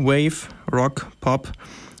 New Wave, Rock, Pop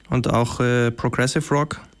und auch Progressive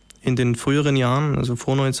Rock in den früheren Jahren, also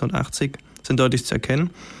vor 1980, sind deutlich zu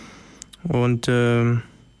erkennen. Und wie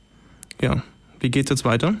geht's jetzt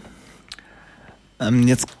weiter?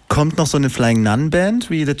 Jetzt kommt noch so eine Flying Nun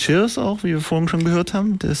Band, wie The Chills auch, wie wir vorhin schon gehört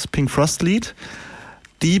haben, das Pink Frost Lied.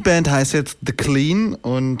 Die Band heißt jetzt The Clean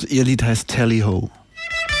und ihr Lied heißt Tally Ho.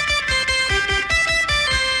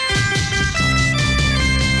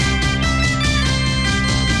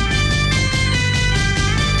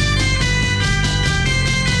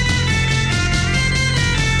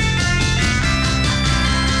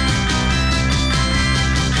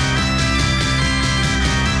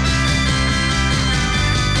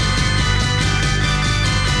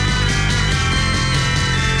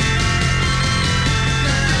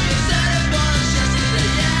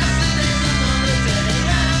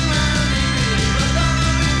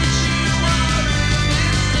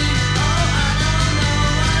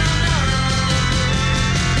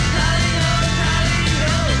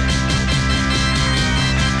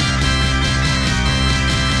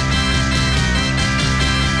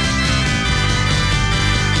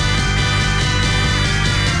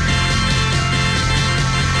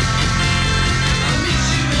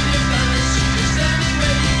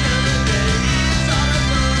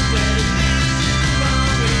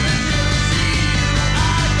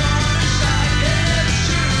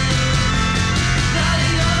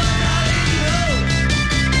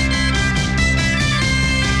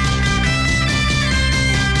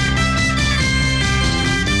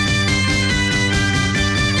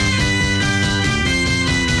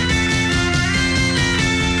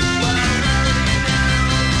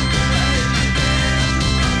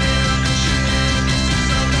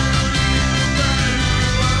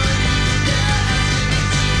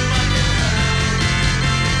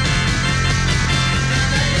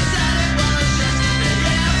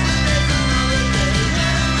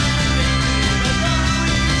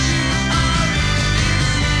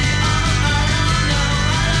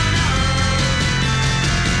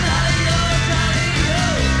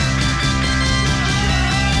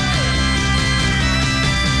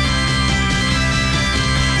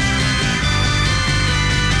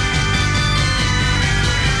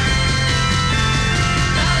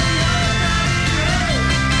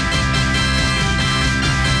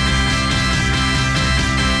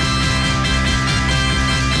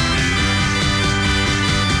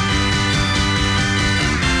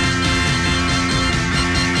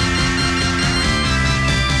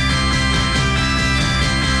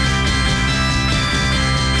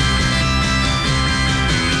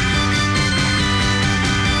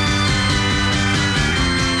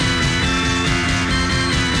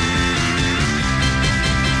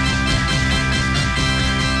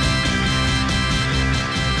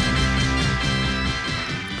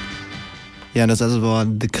 Ja, das also war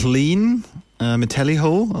The Clean mit Tally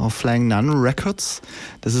Ho auf Flying Nun Records.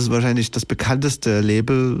 Das ist wahrscheinlich das bekannteste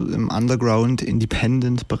Label im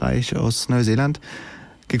Underground-Independent-Bereich aus Neuseeland.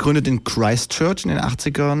 Gegründet in Christchurch in den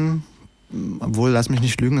 80ern. Obwohl, lass mich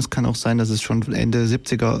nicht lügen, es kann auch sein, dass es schon Ende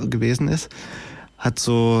 70er gewesen ist. Hat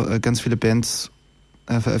so ganz viele Bands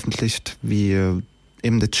veröffentlicht, wie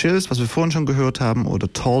eben The Chills, was wir vorhin schon gehört haben,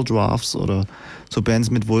 oder Tall Drafts oder so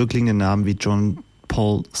Bands mit wohlklingenden Namen wie John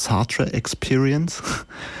Paul Sartre Experience.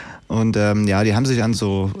 Und die haben sich an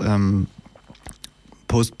so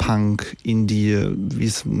Post-Punk, Indie, wie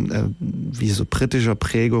so britischer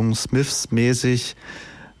Prägung, Smiths-mäßig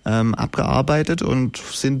abgearbeitet und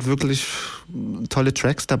sind wirklich tolle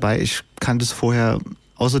Tracks dabei. Ich kannte es vorher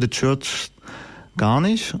außer The Church gar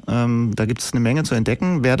nicht. Da gibt es eine Menge zu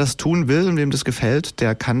entdecken. Wer das tun will und wem das gefällt,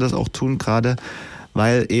 der kann das auch tun, gerade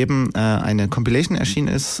weil eben eine Compilation erschienen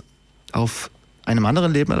ist auf einem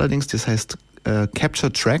anderen Label allerdings, das heißt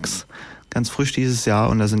Capture Tracks, ganz frisch dieses Jahr,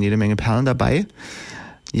 und da sind jede Menge Perlen dabei.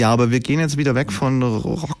 Ja, aber wir gehen jetzt wieder weg von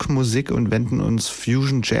Rockmusik und wenden uns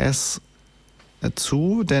Fusion Jazz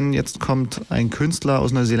zu, denn jetzt kommt ein Künstler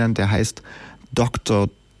aus Neuseeland, der heißt Dr.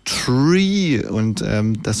 Tree, und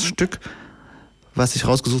das Stück, was ich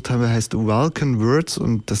rausgesucht habe, heißt Vulcan Words,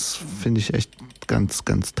 und das finde ich echt ganz,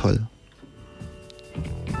 ganz toll.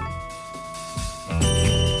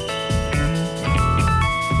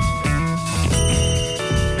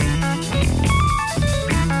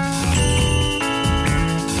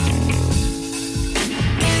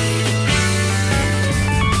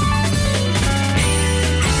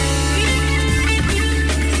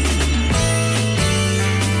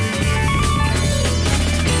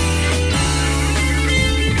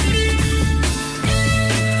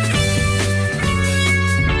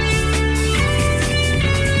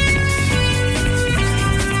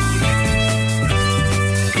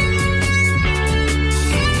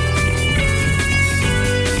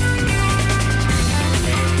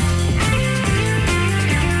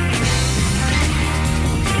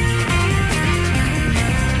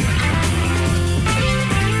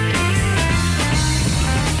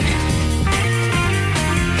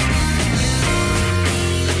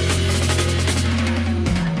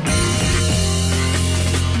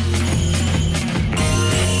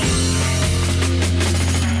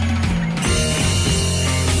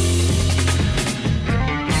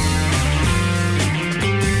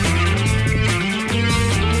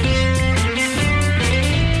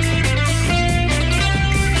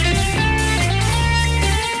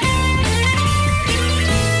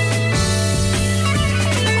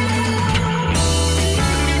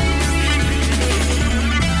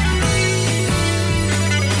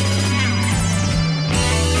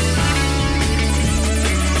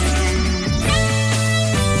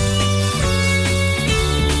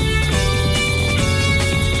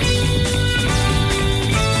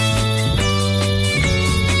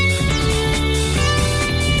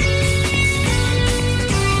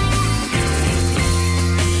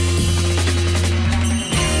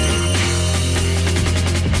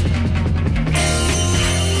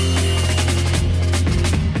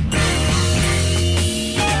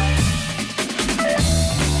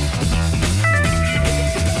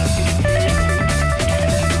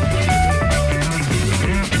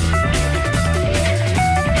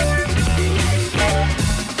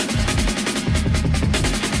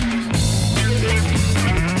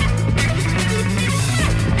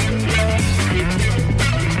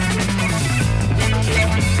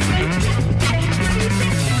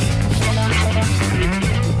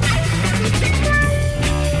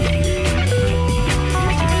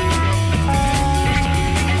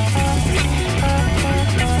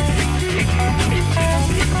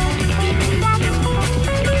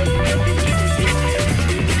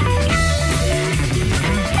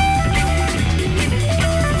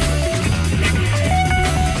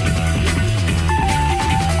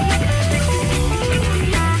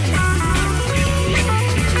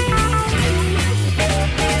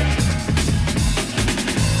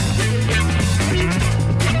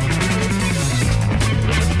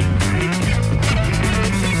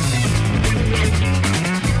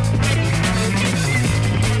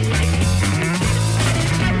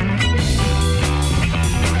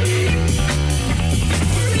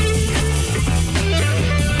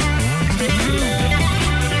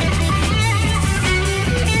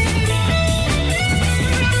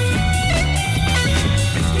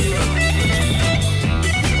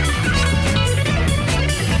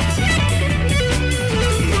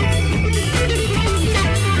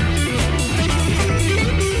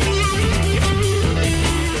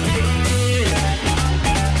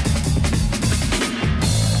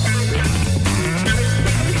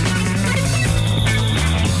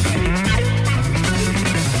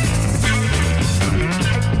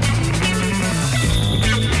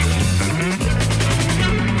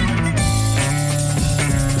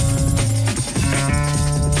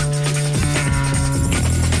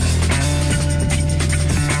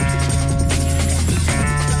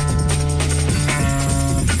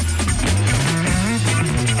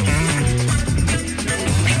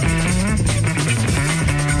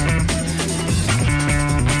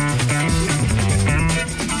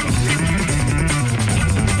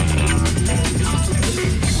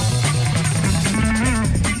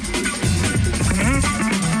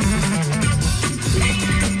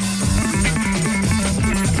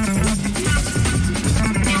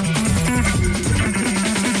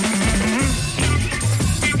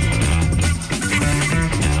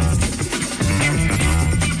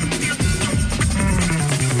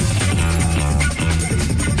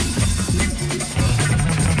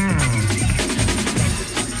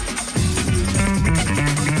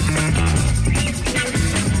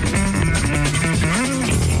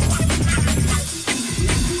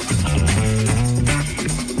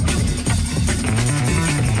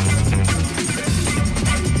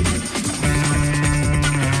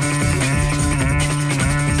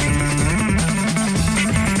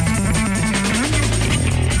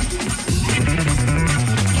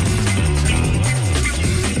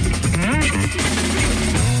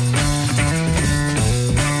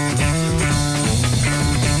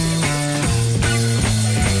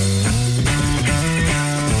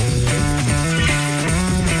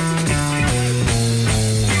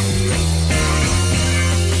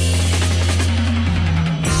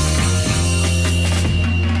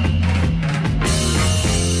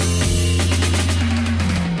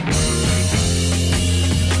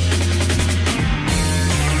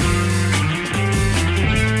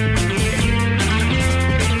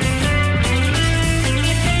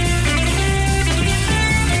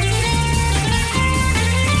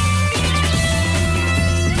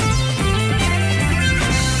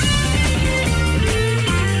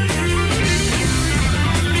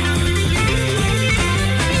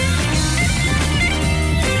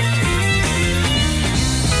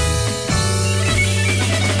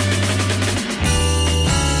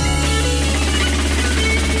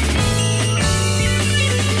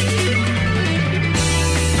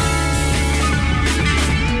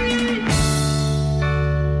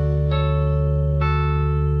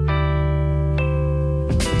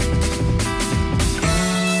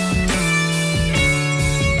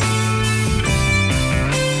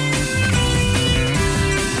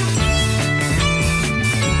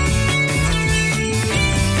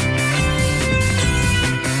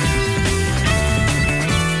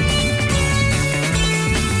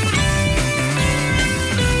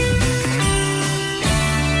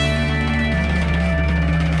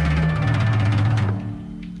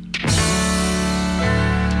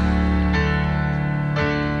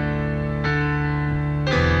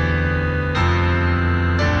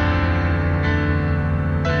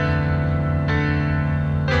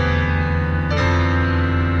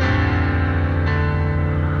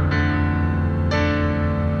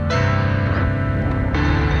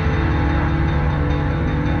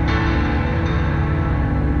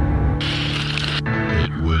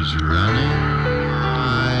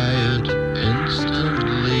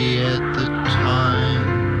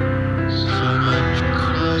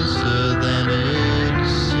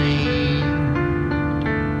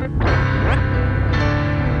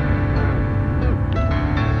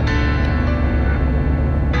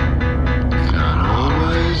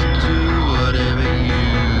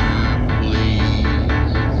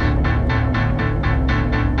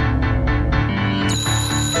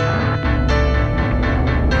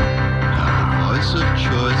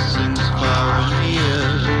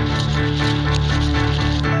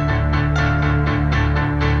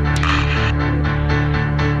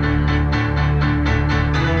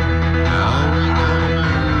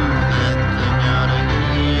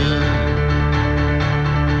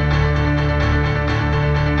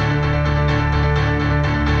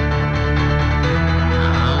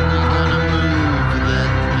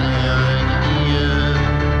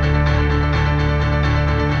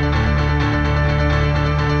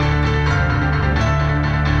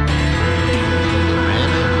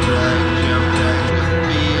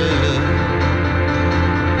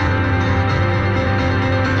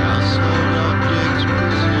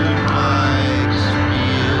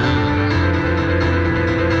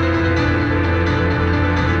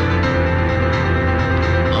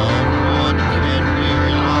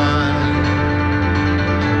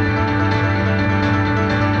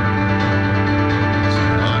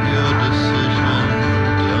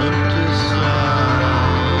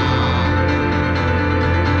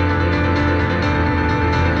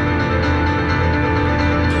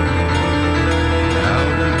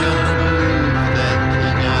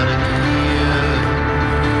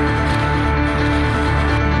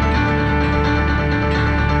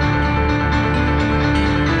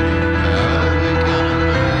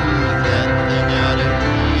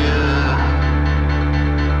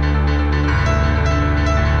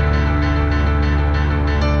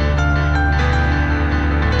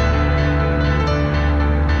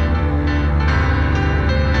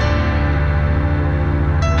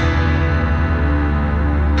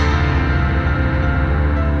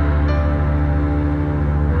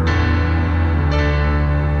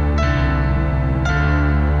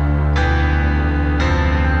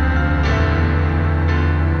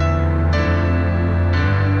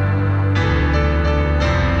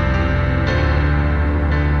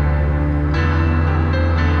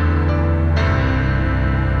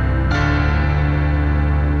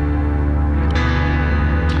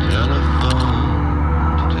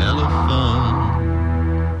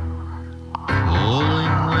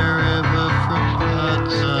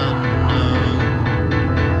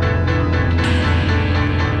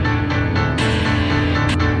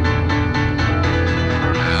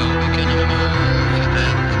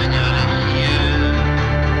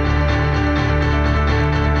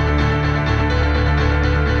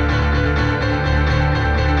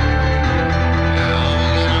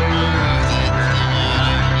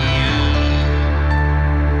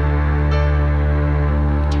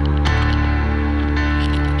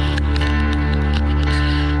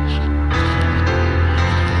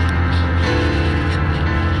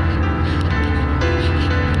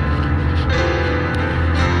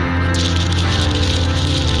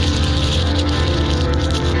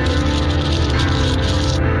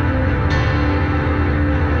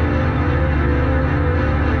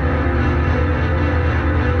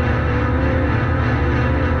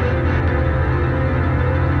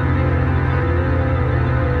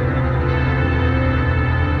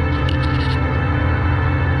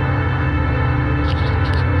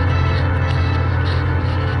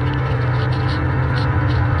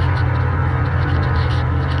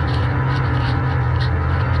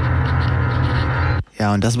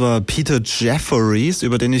 Ja, und das war Peter Jefferies,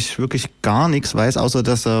 über den ich wirklich gar nichts weiß, außer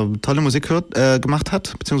dass er tolle Musik gemacht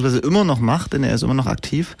hat, beziehungsweise immer noch macht, denn er ist immer noch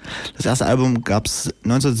aktiv. Das erste Album gab's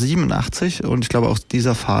 1987 und ich glaube, aus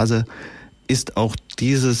dieser Phase ist auch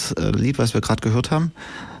dieses Lied, was wir gerade gehört haben,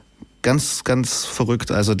 ganz, ganz verrückt.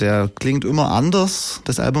 Also der klingt immer anders.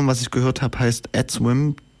 Das Album, was ich gehört habe, heißt At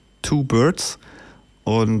Swim, Two Birds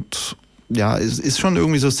und ja, es ist schon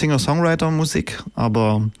irgendwie so Singer-Songwriter-Musik,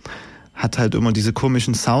 aber hat halt immer diese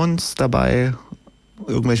komischen Sounds dabei,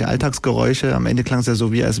 irgendwelche Alltagsgeräusche. Am Ende klang es ja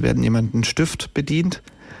so, wie als wäre jemand einen Stift bedient.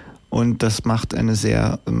 Und das macht eine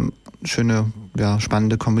sehr schöne, ja,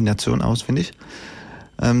 spannende Kombination aus, finde ich.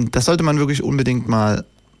 Das sollte man wirklich unbedingt mal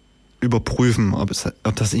überprüfen, ob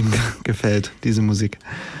das ihm gefällt, diese Musik.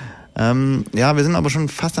 Ja, wir sind aber schon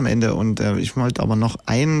fast am Ende und ich wollte aber noch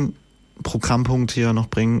einen Programmpunkt hier noch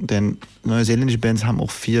bringen, denn neuseeländische Bands haben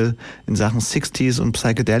auch viel in Sachen 60s und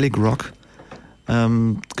Psychedelic Rock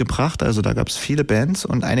gebracht. Also da gab es viele Bands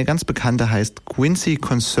und eine ganz bekannte heißt Quincy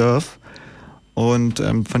Conserve und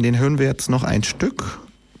von denen hören wir jetzt noch ein Stück.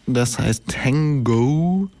 Das heißt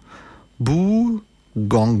Tango Bu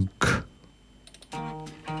Gonk.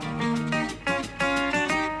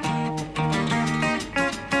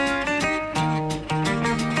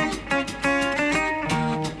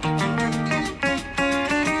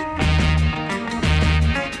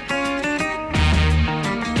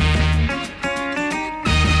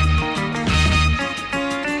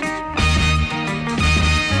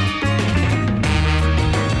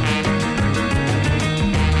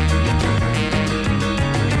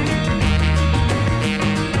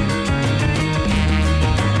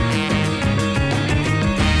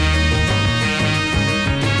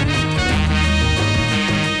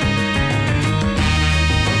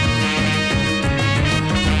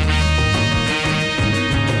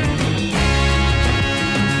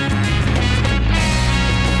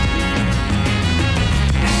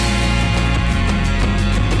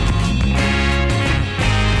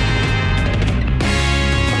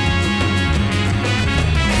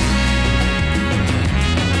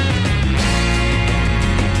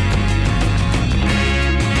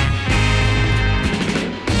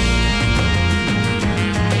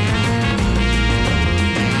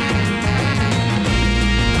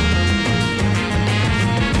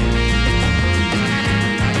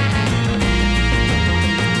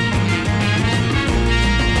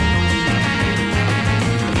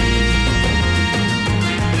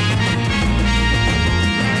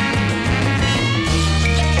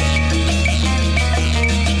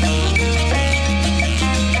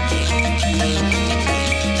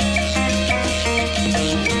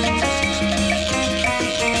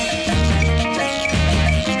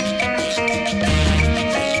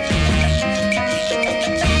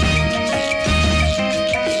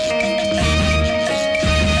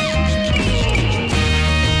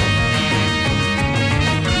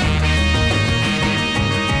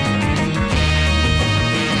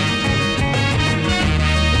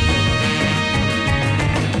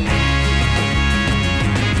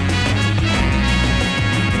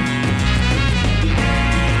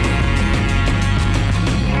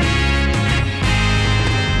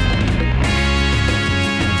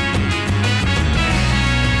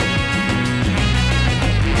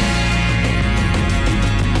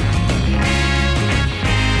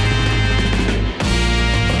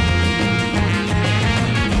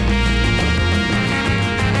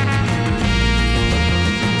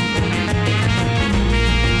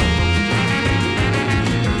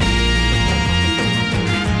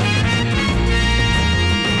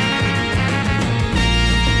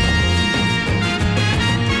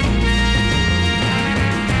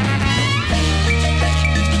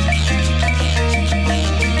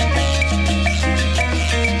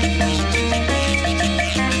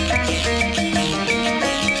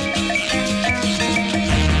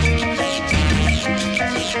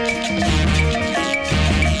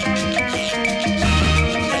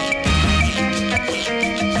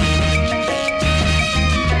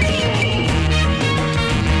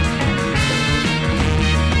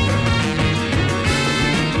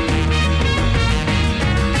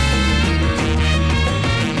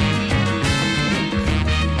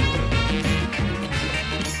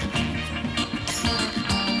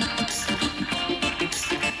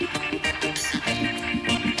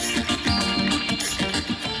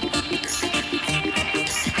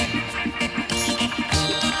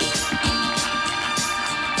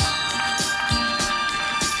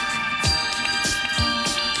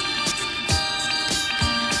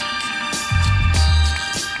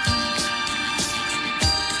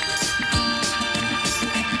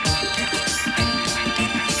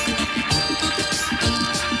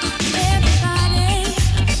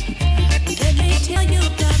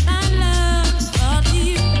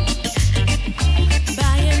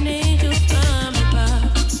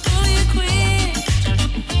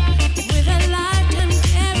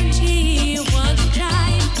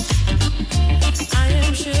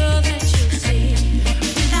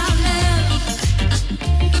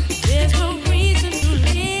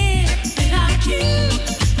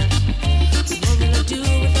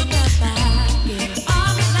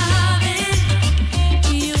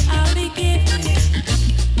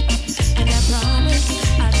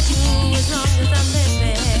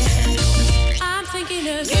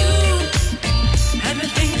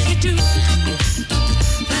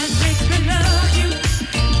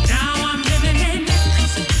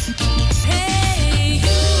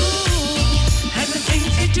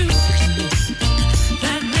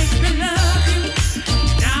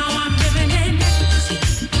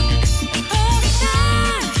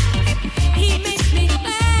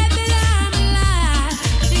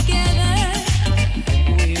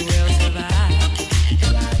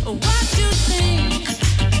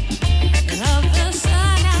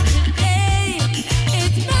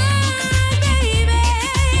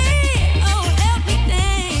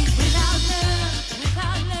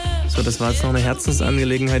 das war jetzt noch eine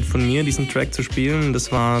Herzensangelegenheit von mir, diesen Track zu spielen.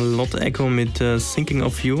 Das war Lord Echo mit Thinking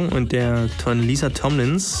of You und der Lisa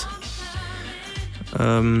Tomlins.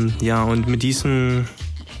 Und mit diesen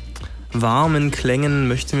warmen Klängen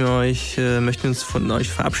möchten wir uns von euch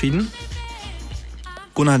verabschieden.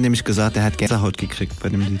 Gunnar hat nämlich gesagt, er hat Gänsehaut gekriegt bei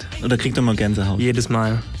dem Lied. Oder kriegt immer Gänsehaut? Jedes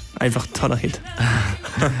Mal. Einfach toller Hit.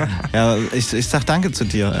 Ja, ich sag danke zu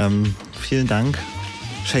dir. Vielen Dank.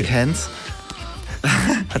 Shake hands.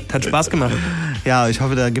 Hat Spaß gemacht. Ja, ich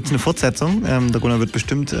hoffe, da gibt es eine Fortsetzung. Der Gunnar wird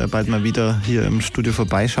bestimmt bald mal wieder hier im Studio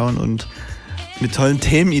vorbeischauen und mit tollen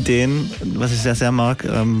Themenideen, was ich sehr, sehr mag,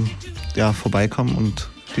 vorbeikommen und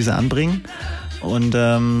diese anbringen. Und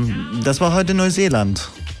das war heute Neuseeland.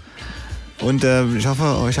 Und ich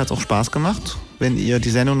hoffe, euch hat es auch Spaß gemacht. Wenn ihr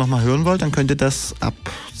die Sendung nochmal hören wollt, dann könnt ihr das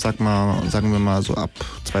sagen wir mal so ab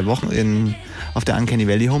 2 Wochen auf der Uncanny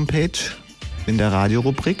Valley Homepage in der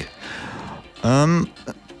Radiorubrik.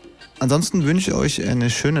 Ansonsten wünsche ich euch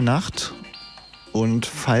eine schöne Nacht. Und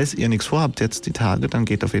falls ihr nichts vorhabt jetzt die Tage, dann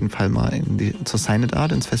geht auf jeden Fall mal zur Silent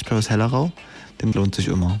Art ins Festspielhaus Hellerau. Den lohnt sich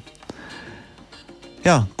immer.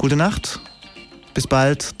 Ja, gute Nacht. Bis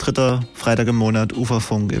bald. 3. Freitag im Monat.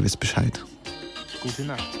 Uferfunk, ihr wisst Bescheid. Gute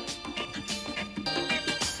Nacht.